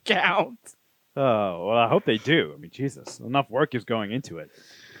it to count. Oh, well, I hope they do. I mean, Jesus, enough work is going into it.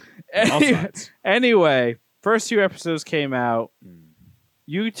 On all sides. Anyway, first two episodes came out.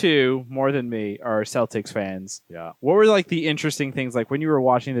 You two, more than me, are Celtics fans. Yeah. What were like the interesting things? Like when you were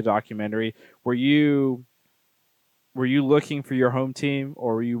watching the documentary, were you looking for your home team,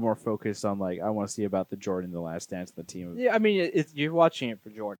 or were you more focused on like I want to see about the Jordan, the Last Dance, and the team? Yeah, I mean, you're watching it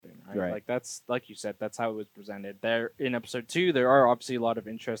for Jordan, right? Right. Like that's like you said, that's how it was presented. There in episode 2, there are obviously a lot of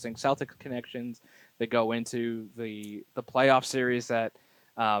interesting Celtics connections that go into the playoff series that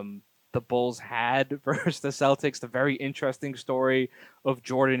the Bulls had versus the Celtics. The very interesting story of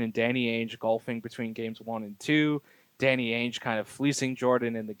Jordan and Danny Ainge golfing between games 1 and 2. Danny Ainge kind of fleecing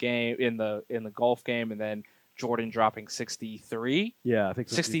Jordan in the game in the golf game, and then Jordan dropping 63. Yeah, I think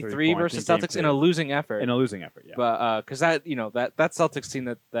 63 points versus in game Celtics in two. a losing effort. In a losing effort, yeah. But because that that Celtics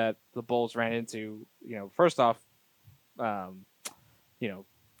team that the Bulls ran into, first off,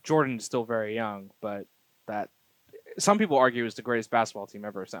 Jordan's still very young, but that some people argue is the greatest basketball team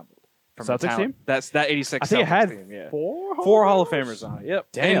ever assembled. From a Celtics talent. team? That's that 86 I think it Celtics had team, yeah. 4 Hall of Famers on it. Yep.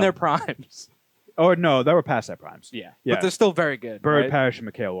 Damn. In their primes. Oh, no, they were past their primes. Yeah. Yeah. But they're still very good. Bird, right? Parrish, and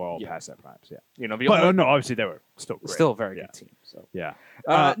McHale were all Yeah. past their primes, yeah. The But only- no, obviously they were still great. still a very Yeah. good team. So. Yeah.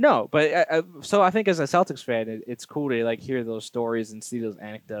 No, but so I think as a Celtics fan, it's cool to like hear those stories and see those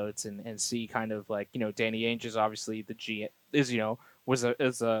anecdotes and see kind of like Danny Ainge is obviously the G is was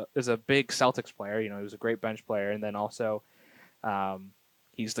a big Celtics player. He was a great bench player, and then also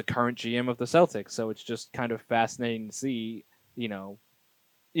he's the current GM of the Celtics. So it's just kind of fascinating to see.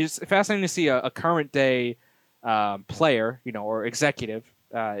 It's fascinating to see a current day player, or executive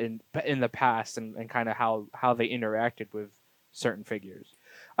in the past and kind of how they interacted with certain figures.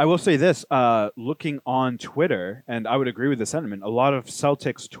 I will say this, looking on Twitter, and I would agree with the sentiment, a lot of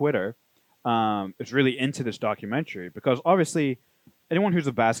Celtics Twitter is really into this documentary because obviously anyone who's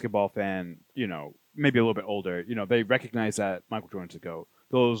a basketball fan, maybe a little bit older, they recognize that Michael Jordan's a GOAT.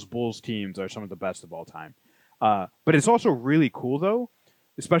 Those Bulls teams are some of the best of all time. But it's also really cool, though,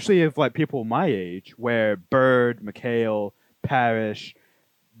 especially if like people my age, where Bird, McHale, Parrish,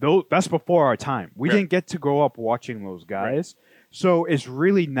 that's before our time. We Right. didn't get to grow up watching those guys. So it's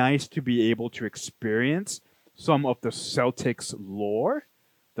really nice to be able to experience some of the Celtics lore,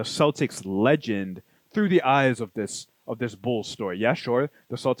 the Celtics legend, through the eyes of this Bulls story. Yeah, sure,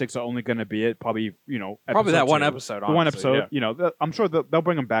 the Celtics are only going to be it probably Probably that episode one 2. episode. The one honestly, episode, yeah. I'm sure they'll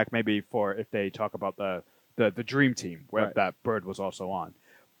bring them back maybe for if they talk about the Dream Team where Right. that Bird was also on.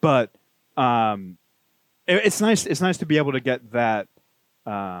 But it's nice. It's nice to be able to get that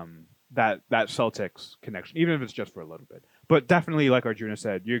that Celtics connection, even if it's just for a little bit. But definitely, like Arjuna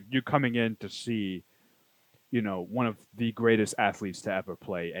said, you're coming in to see, one of the greatest athletes to ever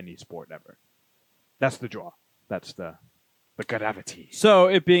play any sport ever. That's the draw. That's the gravity. So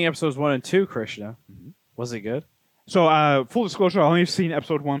it being episodes 1 and 2, Krishna, was it good? So, full disclosure, I've only seen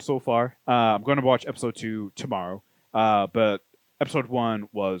episode 1 so far. I'm going to watch episode 2 tomorrow. But episode 1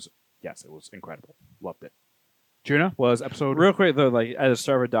 was, yes, it was incredible. Loved it. Tuna was episode. Real quick though, like as a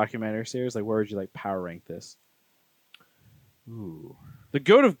start of a documentary series, like where would you like power rank this? Ooh. The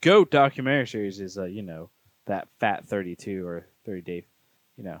Goat of Goat documentary series is, that Fat 32 or 30 Day,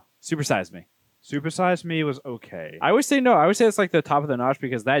 Super Size Me. Super Size Me was okay. I would say no. I would say it's like the top of the notch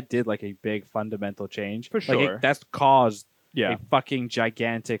because that did like a big fundamental change. For sure. That's caused yeah. a fucking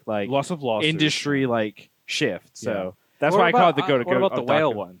gigantic like Loss of lawsuits. industry like shift. So Yeah. that's What why I call it about- the Goat of What Goat. about the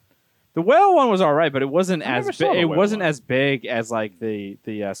whale one? The whale one was all right, but it wasn't I as never saw big. the It whale wasn't one. as big as like the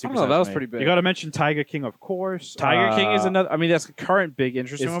I Super don't know. That Size was Me. pretty big. You got to mention Tiger King, of course. Tiger King is another. I mean, that's a current big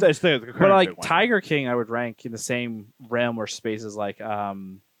interesting It's, one. it's the current But like big one. Tiger King, I would rank in the same realm or spaces like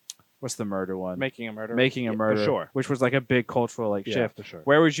what's the murder one? Making a murder. Making a for Murder, sure. which was like a big cultural like Yeah, shift. for sure.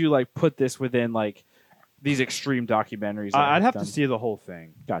 Where would you like put this within like these extreme documentaries? that I'd have done? to see the whole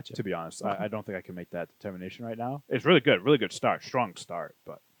thing. Gotcha. To be honest, I don't think I can make that determination right now. It's really good start, strong start.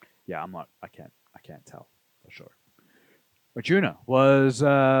 But yeah, I can't tell for sure. Arjuna was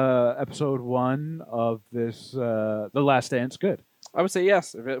episode 1 of this, The Last Dance. Good. I would say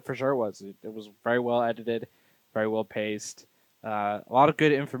yes. It for sure was. It was very well edited, very well paced. A lot of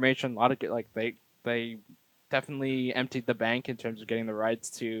good information. A lot of good, like they definitely emptied the bank in terms of getting the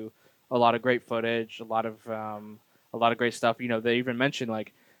rights to a lot of great footage, a lot of great stuff. They even mentioned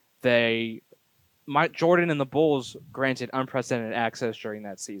like Jordan and the Bulls granted unprecedented access during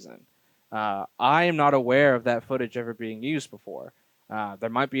that season. I am not aware of that footage ever being used before. There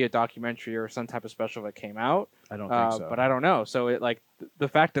might be a documentary or some type of special that came out. I don't think so. But I don't know. So the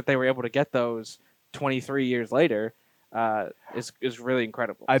fact that they were able to get those 23 years later is really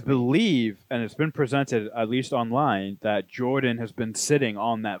incredible. I believe, and it's been presented at least online, that Jordan has been sitting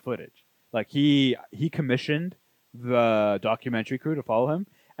on that footage. Like he commissioned the documentary crew to follow him,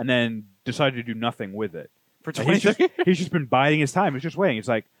 and then decided to do nothing with it. For Like, 23 he's just been biding his time. He's just waiting. It's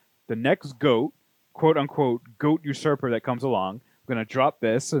like the next goat, quote unquote, goat usurper that comes along. I'm gonna drop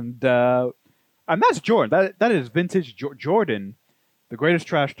this, and that's Jordan. That is vintage Jordan, the greatest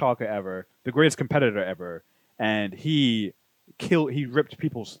trash talker ever, the greatest competitor ever, and he ripped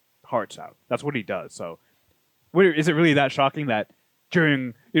people's hearts out. That's what he does. So, is it really that shocking that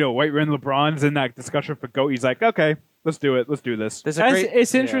during White Ren LeBron's in that discussion for GOAT, he's like, okay, let's do it, let's do this. There's a great,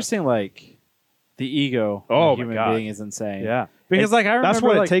 It's yeah. interesting, like the ego Oh, of a my human God. being is insane. Yeah, because like I remember that's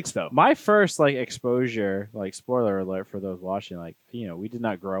what like, it takes, though. My first like exposure, like spoiler alert for those watching, like we did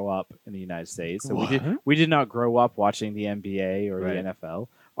not grow up in the United States, so we did not grow up watching the NBA or Right. the NFL.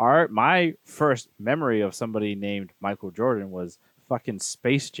 My first memory of somebody named Michael Jordan was fucking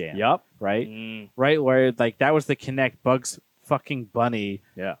Space Jam. Yep. Right, Mm. right, where like that was the connect Bugs fucking Bunny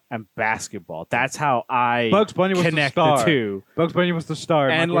Yeah. and basketball. That's how I Bugs Bunny was the connect star. the two. Bugs Bunny was the star,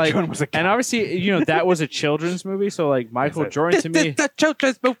 And Michael like, Jordan was a and obviously, that was a children's movie. So like, Michael That's it. Jordan to me, The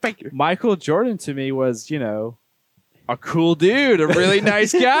children's movie. Michael Jordan to me was, a cool dude, a really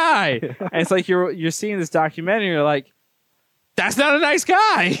nice guy. And it's like you're seeing this documentary, you're like, that's not a nice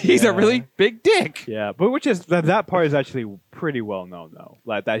guy. He's Yeah. a really big dick. Yeah, but which is that part is actually pretty well known though,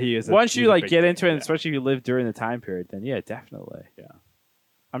 like that he is. Once he's you a like big get thing, into it, and yeah. especially if you live during the time period, then yeah, definitely. Yeah.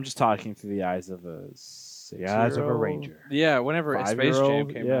 I'm just talking through the eyes of a 6-year-old, eyes of a ranger. Yeah, whenever Space Jam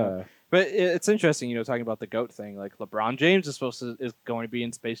 5-year-old, came yeah. out. But it's interesting, talking about the GOAT thing. Like LeBron James is going to be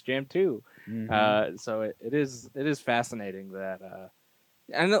in Space Jam too. Mhm. So it is fascinating that,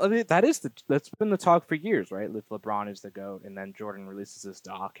 and I mean, that's been the talk for years, right? LeBron is the GOAT, and then Jordan releases this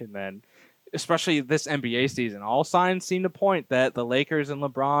doc, and then especially this NBA season, all signs seem to point that the Lakers and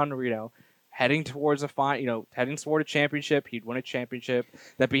LeBron were, heading towards heading toward a championship. He'd win a championship.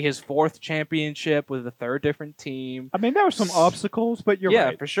 That'd be his 4th championship with a 3rd different team. I mean, there were some obstacles, but you're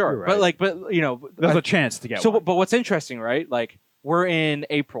right. For sure. You're right. But there's a chance to get so, one. but what's interesting, right? Like we're in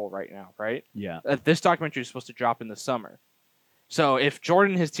April right now, right? Yeah. This documentary is supposed to drop in the summer. So if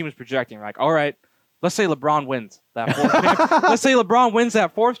Jordan and his team is projecting, like, all right, let's say LeBron wins that 4th. Let's say LeBron wins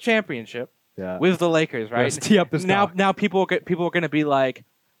that 4th championship Yeah. with the Lakers, right? Let's tee up this now, doc. now people are going to be like,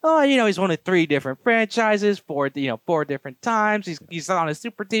 oh, he's won 3 different franchises, 4 different times. He's on a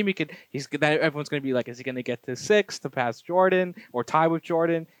super team. Everyone's going to be like, is he going to get to 6 to pass Jordan or tie with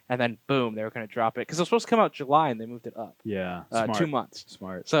Jordan? And then boom, they were going to drop it because it was supposed to come out July and they moved it up Yeah. Smart. 2 months.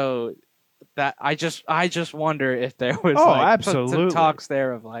 Smart. So that I just wonder if there was Oh, some absolutely. talks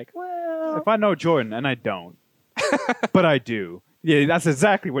there of like, well, If I know Jordan, and I don't, but I do. Yeah, that's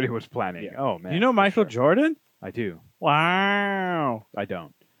exactly what he was planning. Yeah. Oh man. You know Michael for sure. Jordan? I do. Wow. I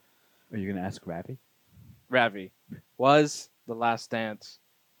don't. Are you gonna ask Ravi? Ravi, was The Last Dance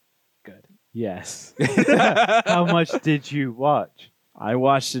good? Yes. How much did you watch? I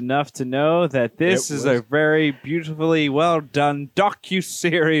watched enough to know that this It is was- a very beautifully well done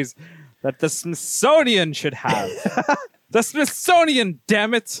docu-series that the Smithsonian should have. The Smithsonian,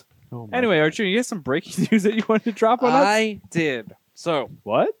 damn it! Oh my Anyway, Arjun, you have some breaking news that you wanted to drop on us? I did. So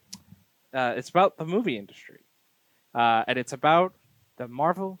What? it's about the movie industry, and it's about the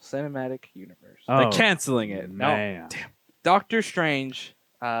Marvel Cinematic Universe. They're canceling it. Man. Doctor Strange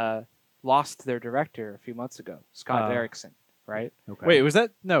lost their director a few months ago, Scott Derrickson. Right? Okay. Wait,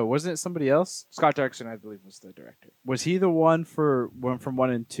 wasn't it somebody else? Scott Derrickson, I believe, was the director Was he the one from 1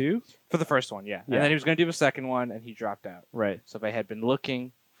 and 2? for the first one. Yeah, Yeah. and then he was going to do a second one, and he dropped out. Right. So they had been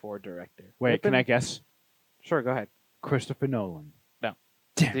looking for a director. Wait, can I guess? Sure, go ahead. Christopher Nolan. No.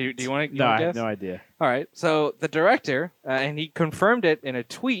 Damn. Do you want to? No, I guess? have no idea. All right. So the director, and he confirmed it in a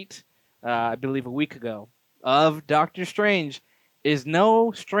tweet, I believe a week ago, of Doctor Strange, is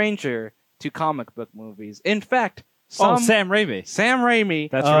no stranger to comic book movies. In fact, Sam Raimi. Sam Raimi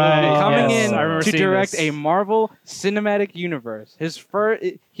That's Oh, right. coming Yes, in I remember to seeing direct this. a Marvel Cinematic Universe. His first,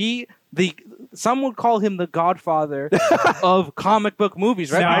 some would call him the Godfather of comic book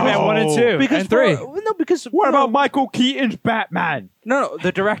movies, right? Spider-Man No. 1 and 2 Because and 3. because What about Michael Keaton's Batman? no,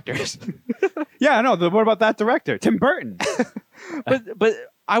 the directors. Yeah, I know. What about that director? Tim Burton. but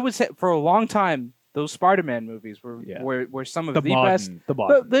I would say for a long time those Spider-Man movies were Yeah. were some of The the modern. best. The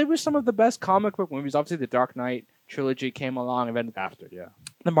modern. But they were some of the best comic book movies. Obviously, the Dark Knight trilogy came along, and then After, yeah.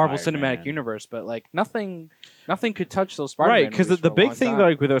 the Marvel Iron Cinematic Man. Universe. But like nothing could touch those Spider-Man. Right, because movies the for a big long thing time.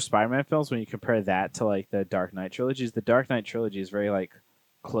 like with those Spider-Man films, when you compare that to like the Dark Knight trilogy, is the Dark Knight trilogy is very like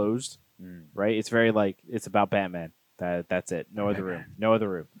closed, right? It's very like it's about Batman. That's it. No other room. No other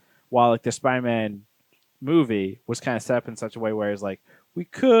room. While like the Spider-Man movie was kind of set up in such a way where it's like we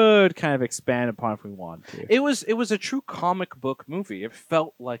could kind of expand upon if we wanted to. It was a true comic book movie. It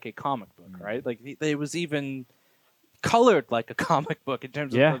felt like a comic book, right? Like it was even colored like a comic book in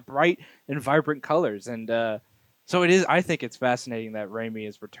terms of Yeah. the bright and vibrant colors. And so it is. I think it's fascinating that Raimi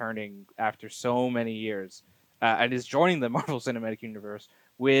is returning after so many years and is joining the Marvel Cinematic Universe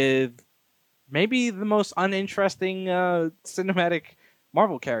with maybe the most uninteresting cinematic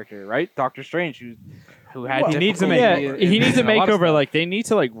Marvel character, right? Doctor Strange, who had Well, he needs to difficulty make in- he needs a in lot of makeover. stuff. Like they need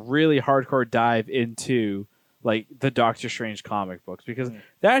to like really hardcore dive into like the Doctor Strange comic books because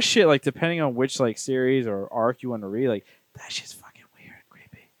that shit like depending on which like series or arc you want to read, like that shit's fucking weird and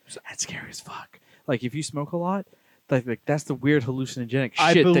creepy. That's scary as fuck. Like if you smoke a lot, like that's the weird hallucinogenic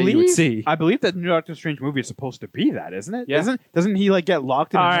shit that you would see. I believe that the new Doctor Strange movie is supposed to be that, isn't it? Yeah. Doesn't he like get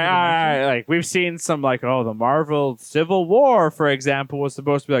locked in? All another right, dimension? like we've seen some like the Marvel Civil War, for example, was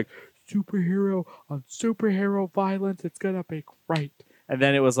supposed to be like superhero on superhero violence. It's gonna be great, and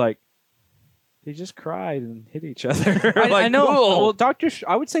then it was like they just cried and hit each other. I, Like, I know. cool. Well,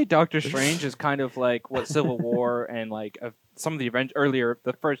 I would say Doctor Strange is kind of like what Civil War and like some of the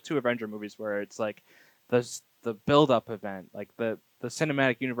the first two Avenger movies, where it's like the build-up event, like the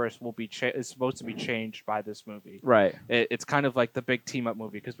cinematic universe will be is supposed to be changed by this movie. Right. It's kind of like the big team-up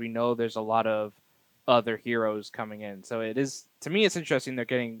movie because we know there's a lot of other heroes coming in. So it is, to me, it's interesting they're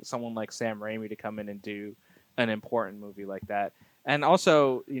getting someone like Sam Raimi to come in and do an important movie like that. And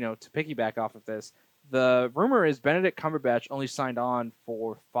also, to piggyback off of this, the rumor is Benedict Cumberbatch only signed on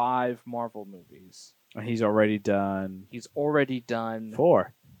for 5 Marvel movies. And he's already done He's already done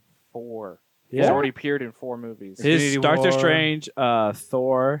 4. 4. Yeah. He's already appeared in 4 movies. His Infinity Doctor War. Strange,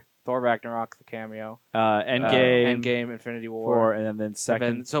 Thor, Thor Ragnarok, the cameo. Endgame, Endgame, Infinity War. 4, and then And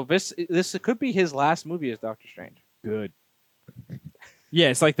second. then, so this could be his last movie as Doctor Strange. Good. Yeah,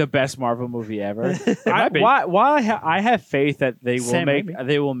 it's like the best Marvel movie ever. might be. I have faith that they will Sam make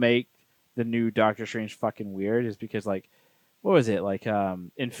Raimi. the new Doctor Strange fucking weird is because like what was it like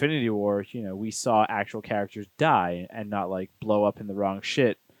Infinity War? We saw actual characters die and not like blow up in the wrong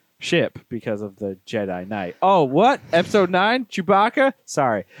ship because of the Jedi Knight. Oh, what? Episode 9, Chewbacca?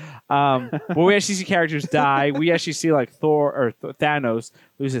 Sorry. But we actually see characters die. We actually see like Thor or Thanos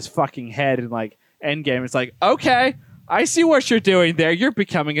lose his fucking head in like Endgame. It's like, okay, I see what you're doing there. You're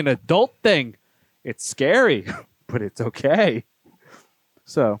becoming an adult thing. It's scary, but it's okay.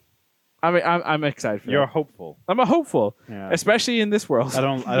 So, I mean, I'm excited for You're that. hopeful. I'm a hopeful, Yeah. especially in this world. I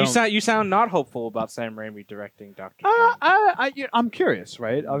don't. You sound not hopeful about Sam Raimi directing Doctor Strange. I'm curious,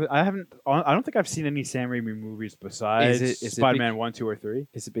 right? I don't think I've seen any Sam Raimi movies besides Is it Spider-Man 1, 2, or 3.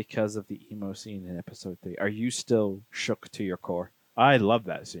 Is it because of the emo scene in episode 3? Are you still shook to your core? I love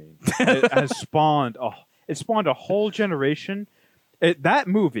that scene. It has spawned a whole generation. That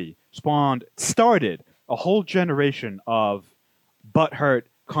movie started a whole generation of butthurt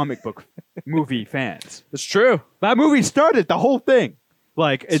comic book movie fans. It's true. That movie started the whole thing,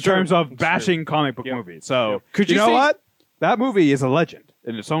 like in It's true. terms of It's bashing comic book Yep. movies. So Could you you know see- what? That movie is a legend.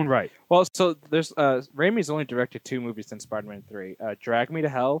 in its own right. Well, so there's Raimi's only directed 2 movies since Spider-Man 3: Drag Me to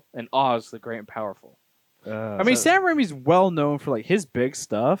Hell and Oz the Great and Powerful. I mean, Sam Raimi's well known for like his big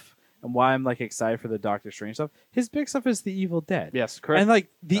stuff, and why I'm like excited for the Doctor Strange stuff. His big stuff is The Evil Dead. Yes, correct. And like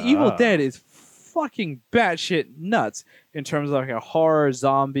The Evil Dead is fucking batshit nuts in terms of like a horror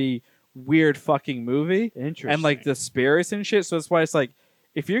zombie weird fucking movie. Interesting. And like the spirits and shit. So that's why it's like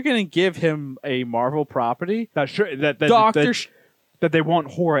if you're gonna give him a Marvel property, that they want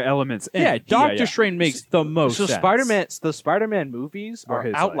horror elements in. yeah, it. Doctor Strange makes the most so sense. the Spider-Man movies Or are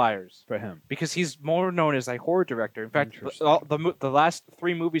his, outliers for him. because he's more known as a horror director. In fact, Interesting. the last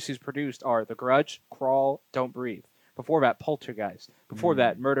 3 movies he's produced are The Grudge, Crawl, Don't Breathe. Before that, Poltergeist. Before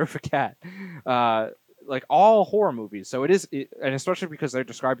that, Murder of a Cat. Like all horror movies. So it is, and especially because they're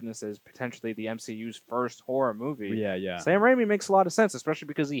describing this as potentially the MCU's first horror movie. Yeah. Sam Raimi makes a lot of sense, especially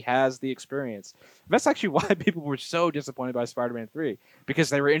because he has the experience. That's actually why people were so disappointed by Spider-Man 3, because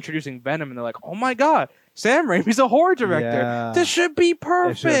they were introducing Venom and they're like, oh my god, Sam Raimi's a horror director. Yeah. This should be It should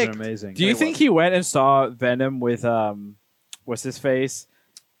have perfect. been amazing. Do you think he went and saw Venom with what's his face?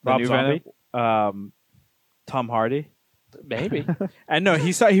 The Rob new Zombie? Venom? Tom Hardy? Maybe. And no,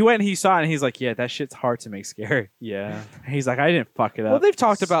 he went and he saw it and he's like, yeah, that shit's hard to make scary. Yeah. And he's like, I didn't fuck it up. Well, they've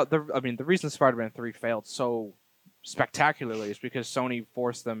talked about the reason Spider-Man 3 failed so spectacularly is because Sony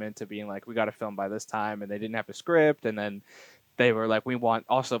forced them into being like, we got to film by this time, and they didn't have a script, and then they were like, we want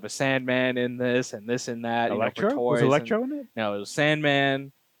also the Sandman in this and this and that. Electro? For Was toys Electro in it? No, it was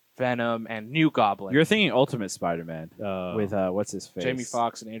Sandman, Venom, and New Goblin. You're thinking Ultimate Spider-Man with what's his face? Jamie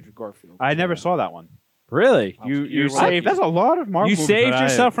Foxx and Andrew Garfield. I never saw that one. Really? I You was- you were saved That's a lot of Marvel you movies saved that I-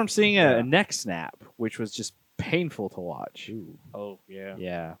 yourself from seeing Yeah. a neck snap, which was just painful to watch. Oh yeah,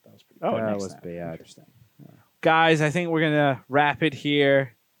 Yeah. that was pretty. Oh, that neck was snap. bad. Interesting. Guys, I think we're gonna wrap it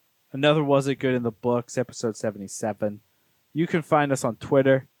here. Another Was It Good in the Books, episode 77. You can find us on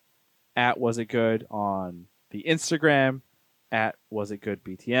Twitter at Was It Good, on the Instagram at Was It Good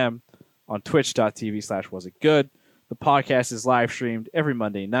BTM, on twitch.tv/Was It Good. The podcast is live streamed every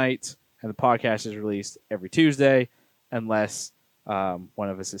Monday night, and the podcast is released every Tuesday, unless one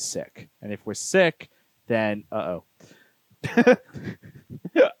of us is sick. And if we're sick, then Uh-oh.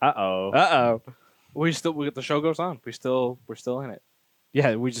 The show goes on. We're still in it.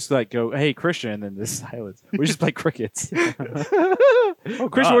 Yeah, we just like go, hey, Christian, and then there's silence. We just play crickets. Oh,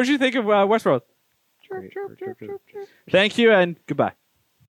 Christian, what did you think of Westworld? Great. Thank you, and goodbye.